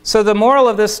 So the moral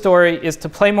of this story is to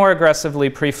play more aggressively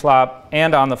pre-flop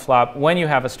and on the flop when you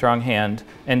have a strong hand,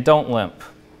 and don't limp.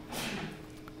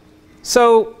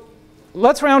 So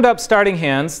let's round up starting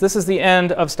hands. This is the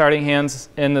end of starting hands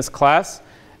in this class.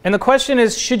 And the question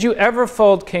is, should you ever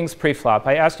fold kings pre-flop?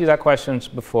 I asked you that question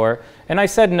before, and I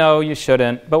said no, you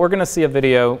shouldn't. But we're going to see a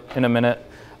video in a minute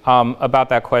about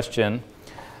that question.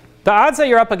 The odds that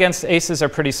you're up against aces are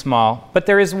pretty small, but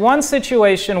there is one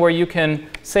situation where you can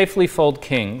safely fold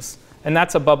kings, and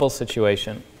that's a bubble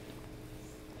situation.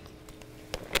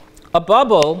 A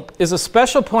bubble is a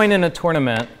special point in a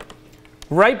tournament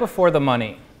right before the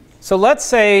money. So let's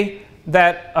say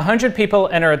that 100 people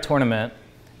enter a tournament,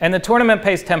 and the tournament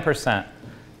pays 10%.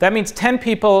 That means 10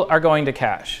 people are going to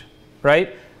cash,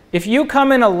 right? If you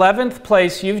come in 11th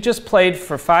place, you've just played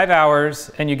for 5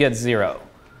 hours, and you get 0.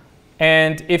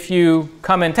 And if you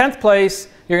come in 10th place,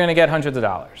 you're going to get hundreds of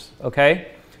dollars,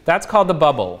 okay? That's called the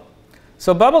bubble.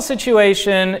 So bubble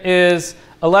situation is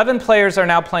 11 players are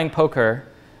now playing poker.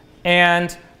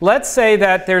 And let's say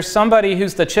that there's somebody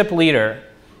who's the chip leader.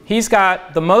 He's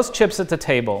got the most chips at the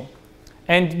table.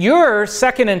 And you're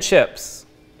second in chips,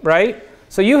 right?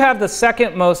 So you have the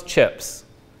second most chips.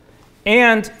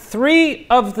 And 3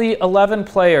 of the 11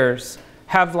 players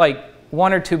have like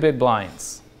 1 or 2 big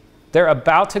blinds. They're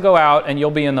about to go out, and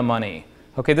you'll be in the money.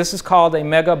 Okay, this is called a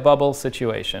mega bubble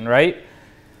situation, right?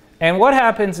 And what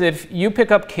happens if you pick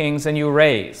up kings and you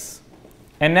raise?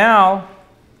 And now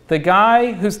the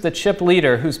guy who's the chip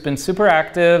leader, who's been super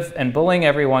active and bullying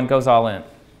everyone, goes all in.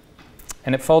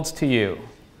 And it folds to you.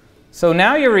 So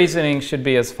now your reasoning should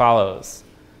be as follows.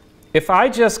 If I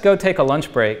just go take a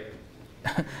lunch break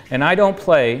and I don't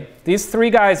play, these 3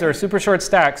 guys are super short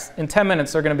stacks. In 10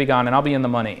 minutes, they're going to be gone, and I'll be in the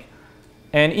money.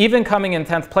 And even coming in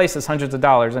 10th place is hundreds of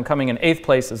dollars, and coming in 8th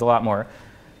place is a lot more.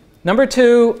 Number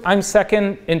 2, I'm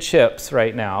second in chips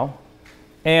right now.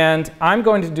 And I'm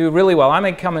going to do really well. I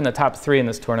may come in the top 3 in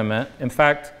this tournament. In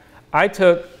fact, I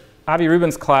took Avi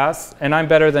Rubin's class, and I'm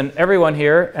better than everyone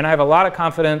here. And I have a lot of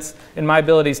confidence in my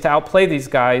abilities to outplay these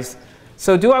guys.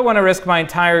 So do I want to risk my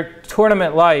entire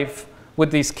tournament life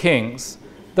with these kings?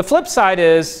 The flip side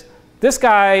is, this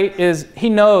guy he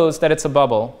knows that it's a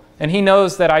bubble. And he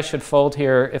knows that I should fold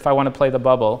here if I want to play the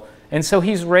bubble. And so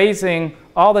he's raising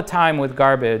all the time with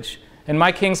garbage. And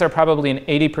my kings are probably an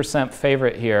 80%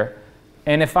 favorite here.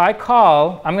 And if I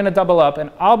call, I'm going to double up,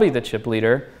 and I'll be the chip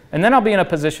leader. And then I'll be in a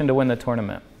position to win the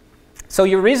tournament. So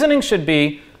your reasoning should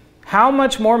be, how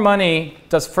much more money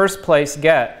does first place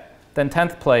get than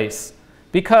 10th place?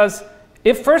 Because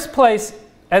if first place,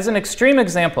 as an extreme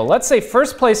example, let's say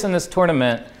first place in this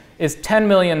tournament is $10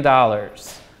 million.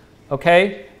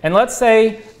 Okay? And let's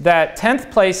say that 10th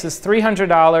place is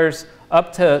 $300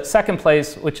 up to second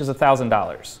place, which is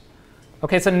 $1,000.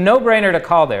 Okay, it's a no-brainer to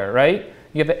call there, right?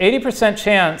 You have an 80%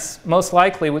 chance, most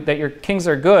likely, that your kings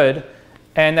are good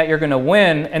and that you're going to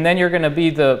win, and then you're going to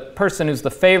be the person who's the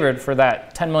favorite for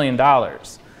that $10 million.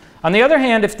 On the other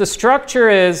hand, if the structure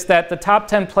is that the top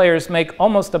 10 players make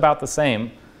almost about the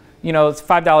same, you know, it's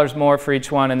 $5 more for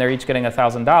each one, and they're each getting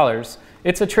 $1,000,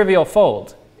 it's a trivial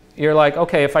fold. You're like,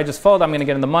 okay, if I just fold, I'm going to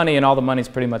get in the money, and all the money's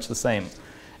pretty much the same.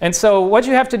 And so what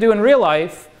you have to do in real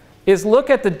life is look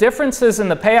at the differences in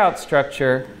the payout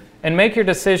structure and make your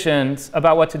decisions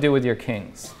about what to do with your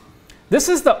kings. This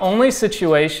is the only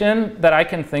situation that I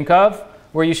can think of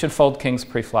where you should fold kings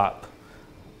pre-flop.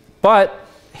 But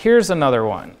here's another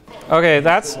one. Okay,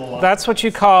 that's what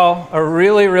you call a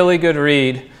really, really good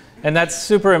read, and that's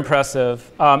super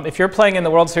impressive. If you're playing in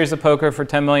the World Series of Poker for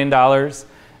 $10 million,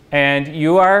 and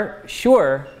you are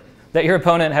sure that your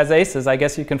opponent has aces, I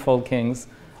guess you can fold kings.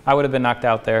 I would have been knocked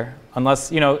out there.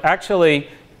 Unless, you know, actually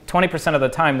 20% of the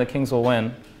time the kings will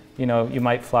win. you know, you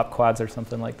might flop quads or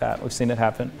something like that. We've seen it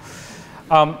happen.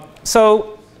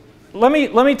 So let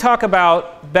me talk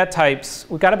about bet types.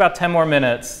 We've got about 10 more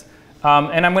minutes.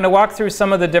 And I'm going to walk through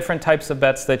some of the different types of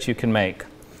bets that you can make.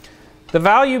 The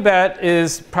value bet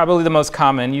is probably the most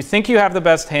common. You think you have the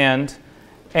best hand.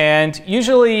 And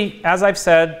usually, as I've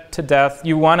said to death,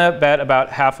 you want to bet about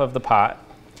half of the pot.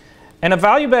 And a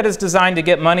value bet is designed to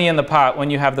get money in the pot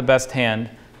when you have the best hand,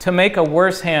 to make a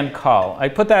worse hand call. I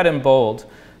put that in bold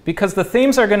because the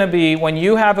themes are going to be when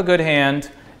you have a good hand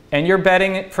and you're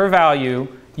betting for value,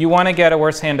 you want to get a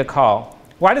worse hand to call.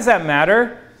 Why does that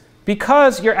matter?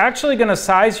 Because you're actually going to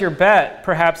size your bet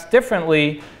perhaps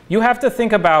differently. You have to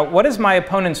think about what is my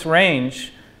opponent's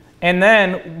range, and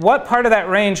then what part of that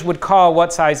range would call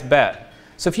what size bet.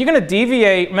 So if you're going to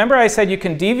deviate, remember I said you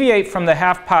can deviate from the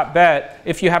half pot bet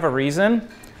if you have a reason.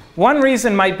 One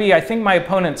reason might be I think my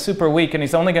opponent's super weak and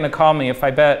he's only going to call me if I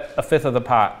bet a fifth of the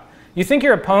pot. You think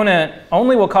your opponent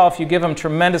only will call if you give him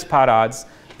tremendous pot odds,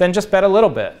 then just bet a little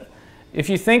bit. If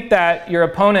you think that your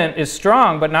opponent is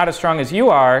strong but not as strong as you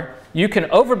are, you can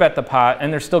overbet the pot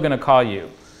and they're still going to call you.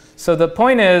 So the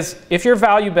point is, if you're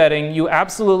value betting, you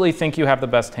absolutely think you have the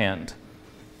best hand.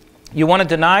 You want to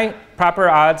deny proper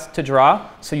odds to draw,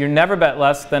 so you never bet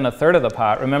less than a third of the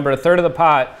pot. Remember, a third of the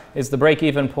pot is the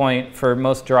break-even point for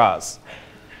most draws.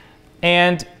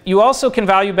 And you also can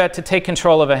value bet to take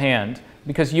control of a hand,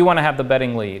 because you want to have the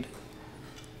betting lead.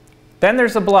 Then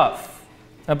there's a bluff.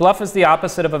 A bluff is the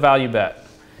opposite of a value bet.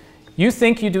 You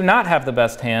think you do not have the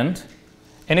best hand,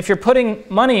 and if you're putting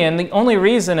money in, the only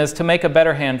reason is to make a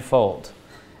better hand fold.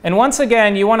 And once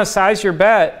again, you want to size your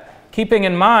bet keeping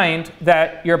in mind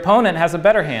that your opponent has a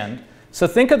better hand. So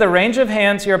think of the range of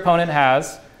hands your opponent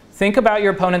has, think about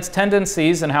your opponent's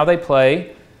tendencies and how they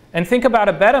play, and think about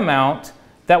a bet amount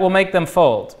that will make them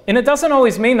fold. And it doesn't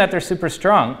always mean that they're super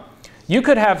strong. You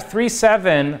could have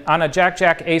 3-7 on a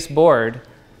jack-jack-ace board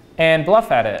and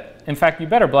bluff at it. In fact, you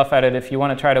better bluff at it if you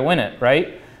want to try to win it,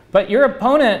 right? But your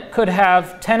opponent could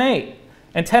have 10-8.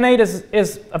 And 10-8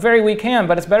 is a very weak hand,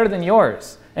 but it's better than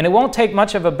yours. And it won't take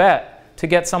much of a bet to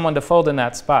get someone to fold in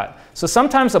that spot. So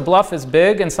sometimes a bluff is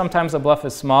big and sometimes a bluff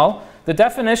is small. The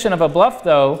definition of a bluff,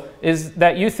 though, is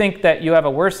that you think that you have a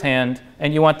worse hand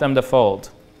and you want them to fold.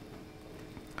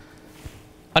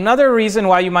 Another reason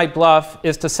why you might bluff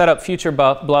is to set up future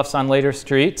bluffs on later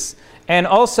streets and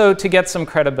also to get some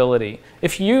credibility.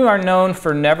 If you are known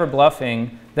for never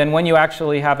bluffing, then when you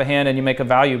actually have a hand and you make a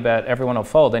value bet, everyone will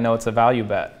fold. They know it's a value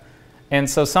bet. And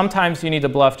so sometimes you need to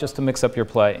bluff just to mix up your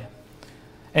play.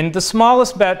 And the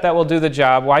smallest bet that will do the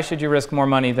job, why should you risk more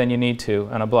money than you need to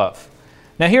on a bluff?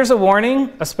 Now here's a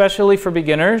warning, especially for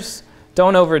beginners,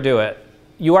 don't overdo it.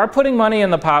 You are putting money in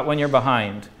the pot when you're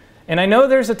behind. And I know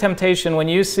there's a temptation when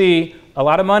you see a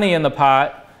lot of money in the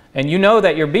pot and you know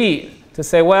that you're beat to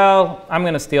say, well, I'm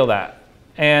going to steal that.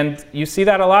 And you see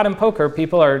that a lot in poker.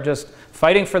 People are just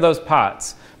fighting for those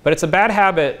pots. But it's a bad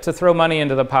habit to throw money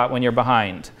into the pot when you're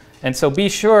behind. And so be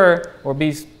sure, or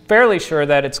be fairly sure,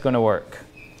 that it's going to work.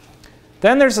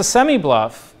 Then there's a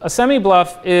semi-bluff. A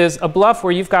semi-bluff is a bluff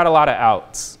where you've got a lot of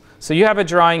outs. So you have a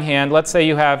drawing hand. Let's say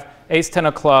you have ace-10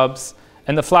 of clubs,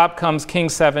 and the flop comes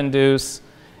king-7 deuce.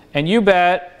 And you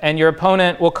bet, and your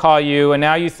opponent will call you, and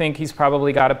now you think he's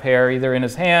probably got a pair either in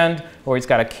his hand, or he's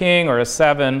got a king or a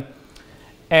 7.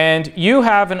 And you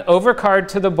have an overcard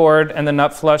to the board and the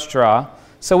nut flush draw.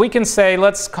 So we can say,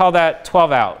 let's call that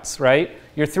 12 outs, right?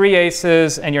 Your 3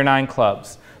 aces and your 9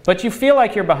 clubs. But you feel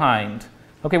like you're behind.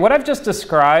 Okay, what I've just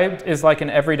described is like an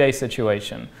everyday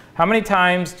situation. How many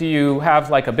times do you have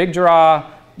like a big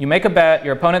draw, you make a bet,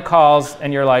 your opponent calls,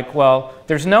 and you're like, well,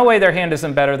 there's no way their hand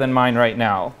isn't better than mine right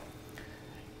now.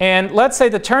 And let's say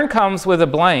the turn comes with a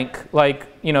blank, like,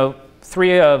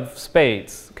 3 of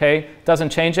spades, okay? Doesn't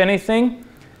change anything.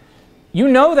 You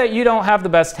know that you don't have the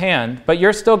best hand, but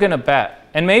you're still going to bet.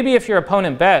 And maybe if your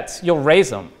opponent bets, you'll raise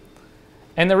them.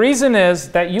 And the reason is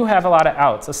that you have a lot of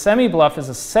outs. A semi-bluff is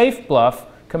a safe bluff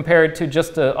compared to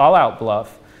just an all-out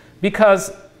bluff,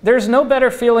 because there's no better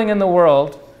feeling in the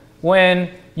world when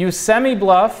you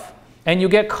semi-bluff and you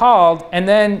get called and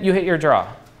then you hit your draw,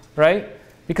 right?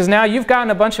 Because now you've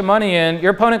gotten a bunch of money in,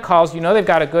 your opponent calls, you know they've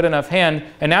got a good enough hand,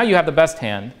 and now you have the best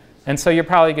hand. And so you're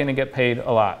probably going to get paid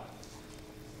a lot.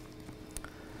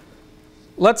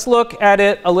 Let's look at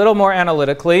it a little more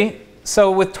analytically.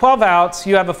 So with 12 outs,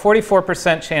 you have a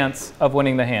 44% chance of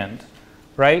winning the hand,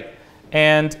 right?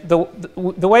 And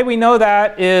the way we know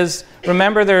that is,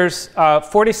 remember there's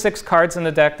 46 cards in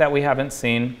the deck that we haven't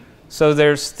seen. So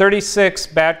there's 36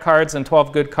 bad cards and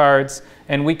 12 good cards.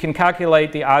 And we can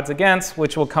calculate the odds against,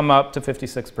 which will come up to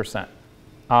 56%.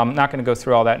 I'm not going to go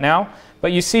through all that now.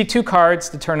 But you see 2 cards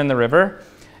to turn in the river.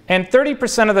 And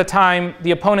 30% of the time,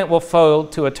 the opponent will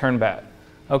fold to a turn bet.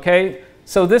 Okay?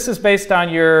 So this is based on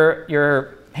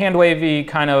your hand wavy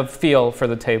kind of feel for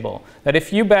the table. That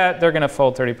if you bet, they're going to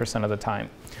fold 30% of the time.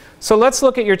 So let's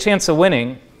look at your chance of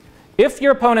winning. If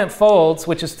your opponent folds,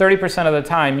 which is 30% of the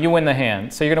time, you win the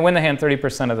hand. So you're going to win the hand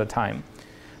 30% of the time.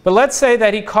 But let's say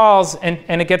that he calls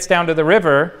and it gets down to the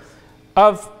river.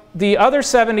 Of the other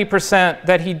 70%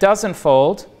 that he doesn't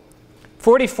fold,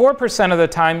 44% of the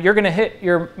time you're going to hit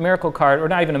your miracle card, or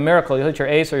not even a miracle, you'll hit your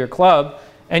ace or your club,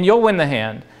 and you'll win the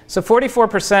hand. So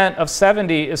 44% of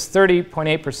 70 is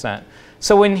 30.8%.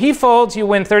 So when he folds, you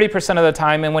win 30% of the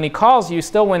time, and when he calls, you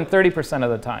still win 30% of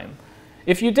the time.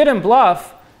 If you didn't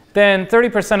bluff, then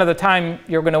 30% of the time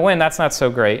you're going to win. That's not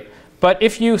so great. But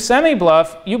if you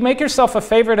semi-bluff, you make yourself a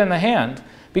favorite in the hand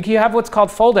because you have what's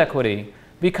called fold equity.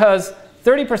 Because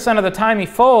 30% of the time he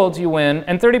folds, you win,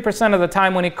 and 30% of the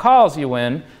time when he calls, you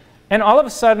win. And all of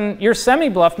a sudden, your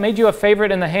semi-bluff made you a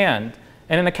favorite in the hand.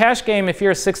 And in a cash game, if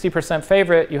you're a 60%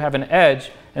 favorite, you have an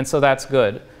edge, and so that's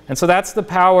good. And so that's the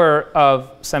power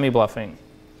of semi-bluffing.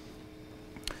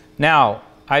 Now,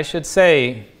 I should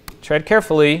say, tread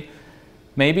carefully.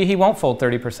 Maybe he won't fold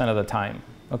 30% of the time,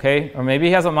 okay? Or maybe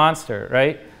he has a monster,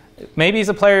 right? Maybe he's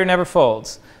a player who never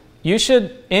folds. You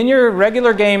should, in your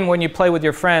regular game when you play with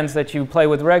your friends that you play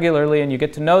with regularly and you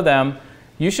get to know them,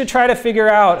 you should try to figure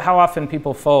out how often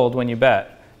people fold when you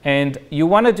bet. And you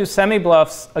want to do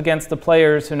semi-bluffs against the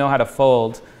players who know how to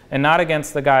fold and not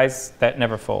against the guys that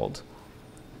never fold.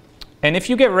 And if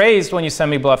you get raised when you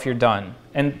semi-bluff, you're done.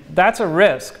 And that's a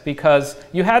risk because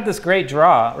you had this great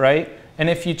draw, right? And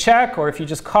if you check or if you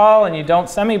just call and you don't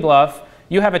semi-bluff,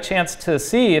 you have a chance to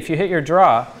see if you hit your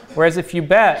draw. Whereas if you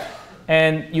bet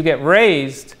and you get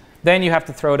raised, then you have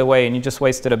to throw it away and you just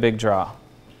wasted a big draw.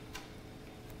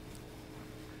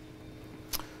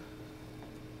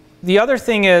 The other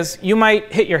thing is you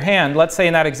might hit your hand. Let's say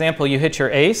in that example you hit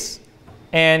your ace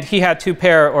and he had two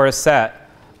pair or a set.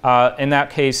 In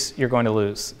that case, you're going to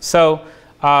lose. So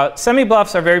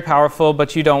semi-bluffs are very powerful,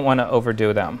 but you don't want to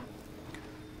overdo them.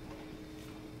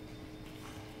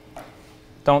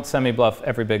 Don't semi-bluff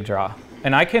every big draw.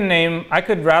 And I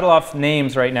could rattle off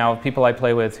names right now of people I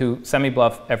play with who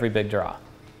semi-bluff every big draw.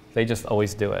 They just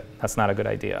always do it. That's not a good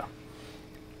idea.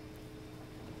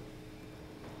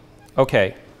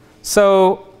 Okay,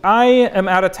 so I am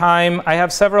out of time. I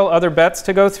have several other bets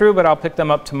to go through, but I'll pick them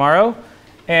up tomorrow.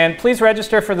 And please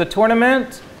register for the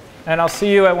tournament, and I'll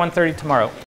see you at 1:30 tomorrow.